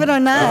out, believe it or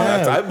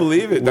not. Yeah. I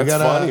believe it. We That's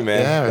gotta- funny,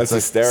 man. yeah, That's it's like-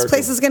 hysterical. This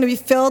place is going to be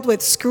filled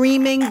with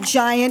screaming,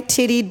 giant,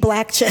 tittied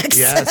black chicks.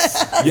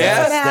 Yes.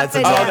 Yes, That's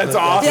happen. exactly- Oh, that's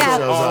awesome. Yeah,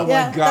 shows Oh up. my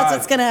yeah, God. that's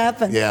what's going to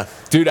happen. Yeah.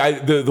 Dude,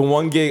 the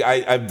one gig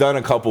I've done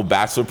a couple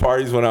bachelor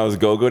parties when I was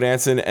go-go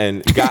dancing,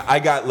 and I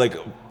got like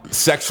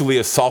sexually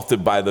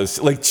assaulted by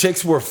those like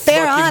chicks were.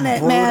 They're fucking on it,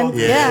 brutal. man.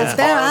 Yeah. Yes,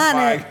 they're on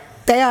Horrifying. it.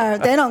 They are.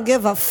 They don't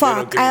give a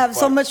fuck. give I a have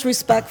so fuck. much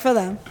respect for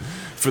them.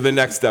 For the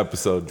next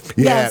episode.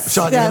 Yeah. Yes,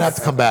 Sean, you're going to have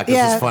to come back. This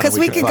Yeah, is funny. because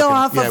we could go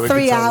off yeah, for we could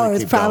 3 totally hours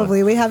keep probably.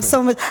 going. We have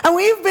so much, and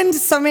we've been to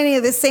so many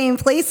of the same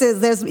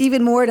places. There's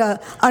even more to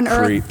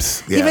unearth.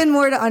 Creeps. Yeah. Even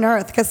more to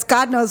unearth, because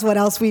God knows what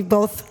else we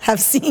both have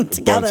seen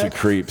together. Bunch of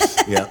creeps.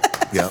 Yeah.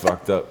 Yeah.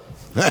 Fucked up.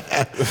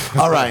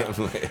 All right.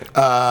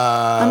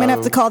 I'm gonna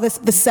have to call this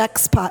the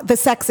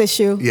sex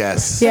issue.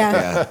 Yes.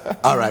 Yeah.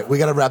 All right. We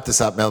got to wrap this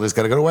up. Melody's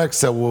got to go to work,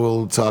 so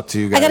we'll talk to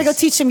you guys. I gotta go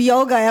teach him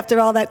yoga after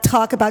all that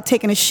talk about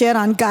taking a shit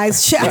on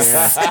guys'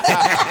 chests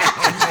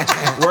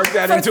Work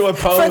that into a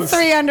for pose.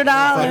 $300.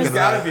 There's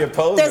gotta be a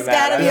pose. There's in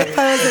that. gotta be a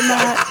pose in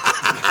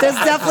that. There's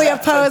definitely a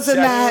pose in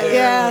that.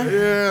 Yeah,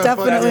 That's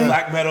definitely.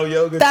 black metal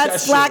yoga. That's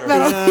chest black shitter.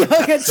 metal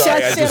yoga Sorry, I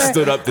chest just shitter.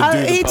 stood up to do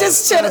the He pose.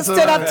 just should have stood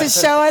up to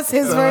show us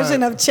his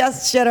version of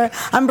chest shitter.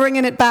 I'm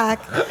bringing it back.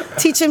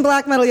 Teaching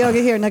black metal yoga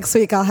here next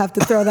week. I'll have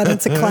to throw that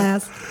into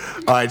class.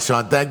 All right,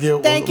 Sean. Thank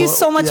you. Thank you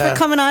so much yeah. for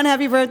coming on.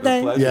 Happy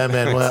birthday. pleasure. Yeah,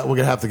 man. We're going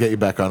to have to get you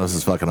back on. This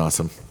is fucking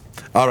awesome.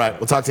 All right.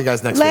 We'll talk to you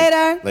guys next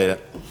Later. week. Later.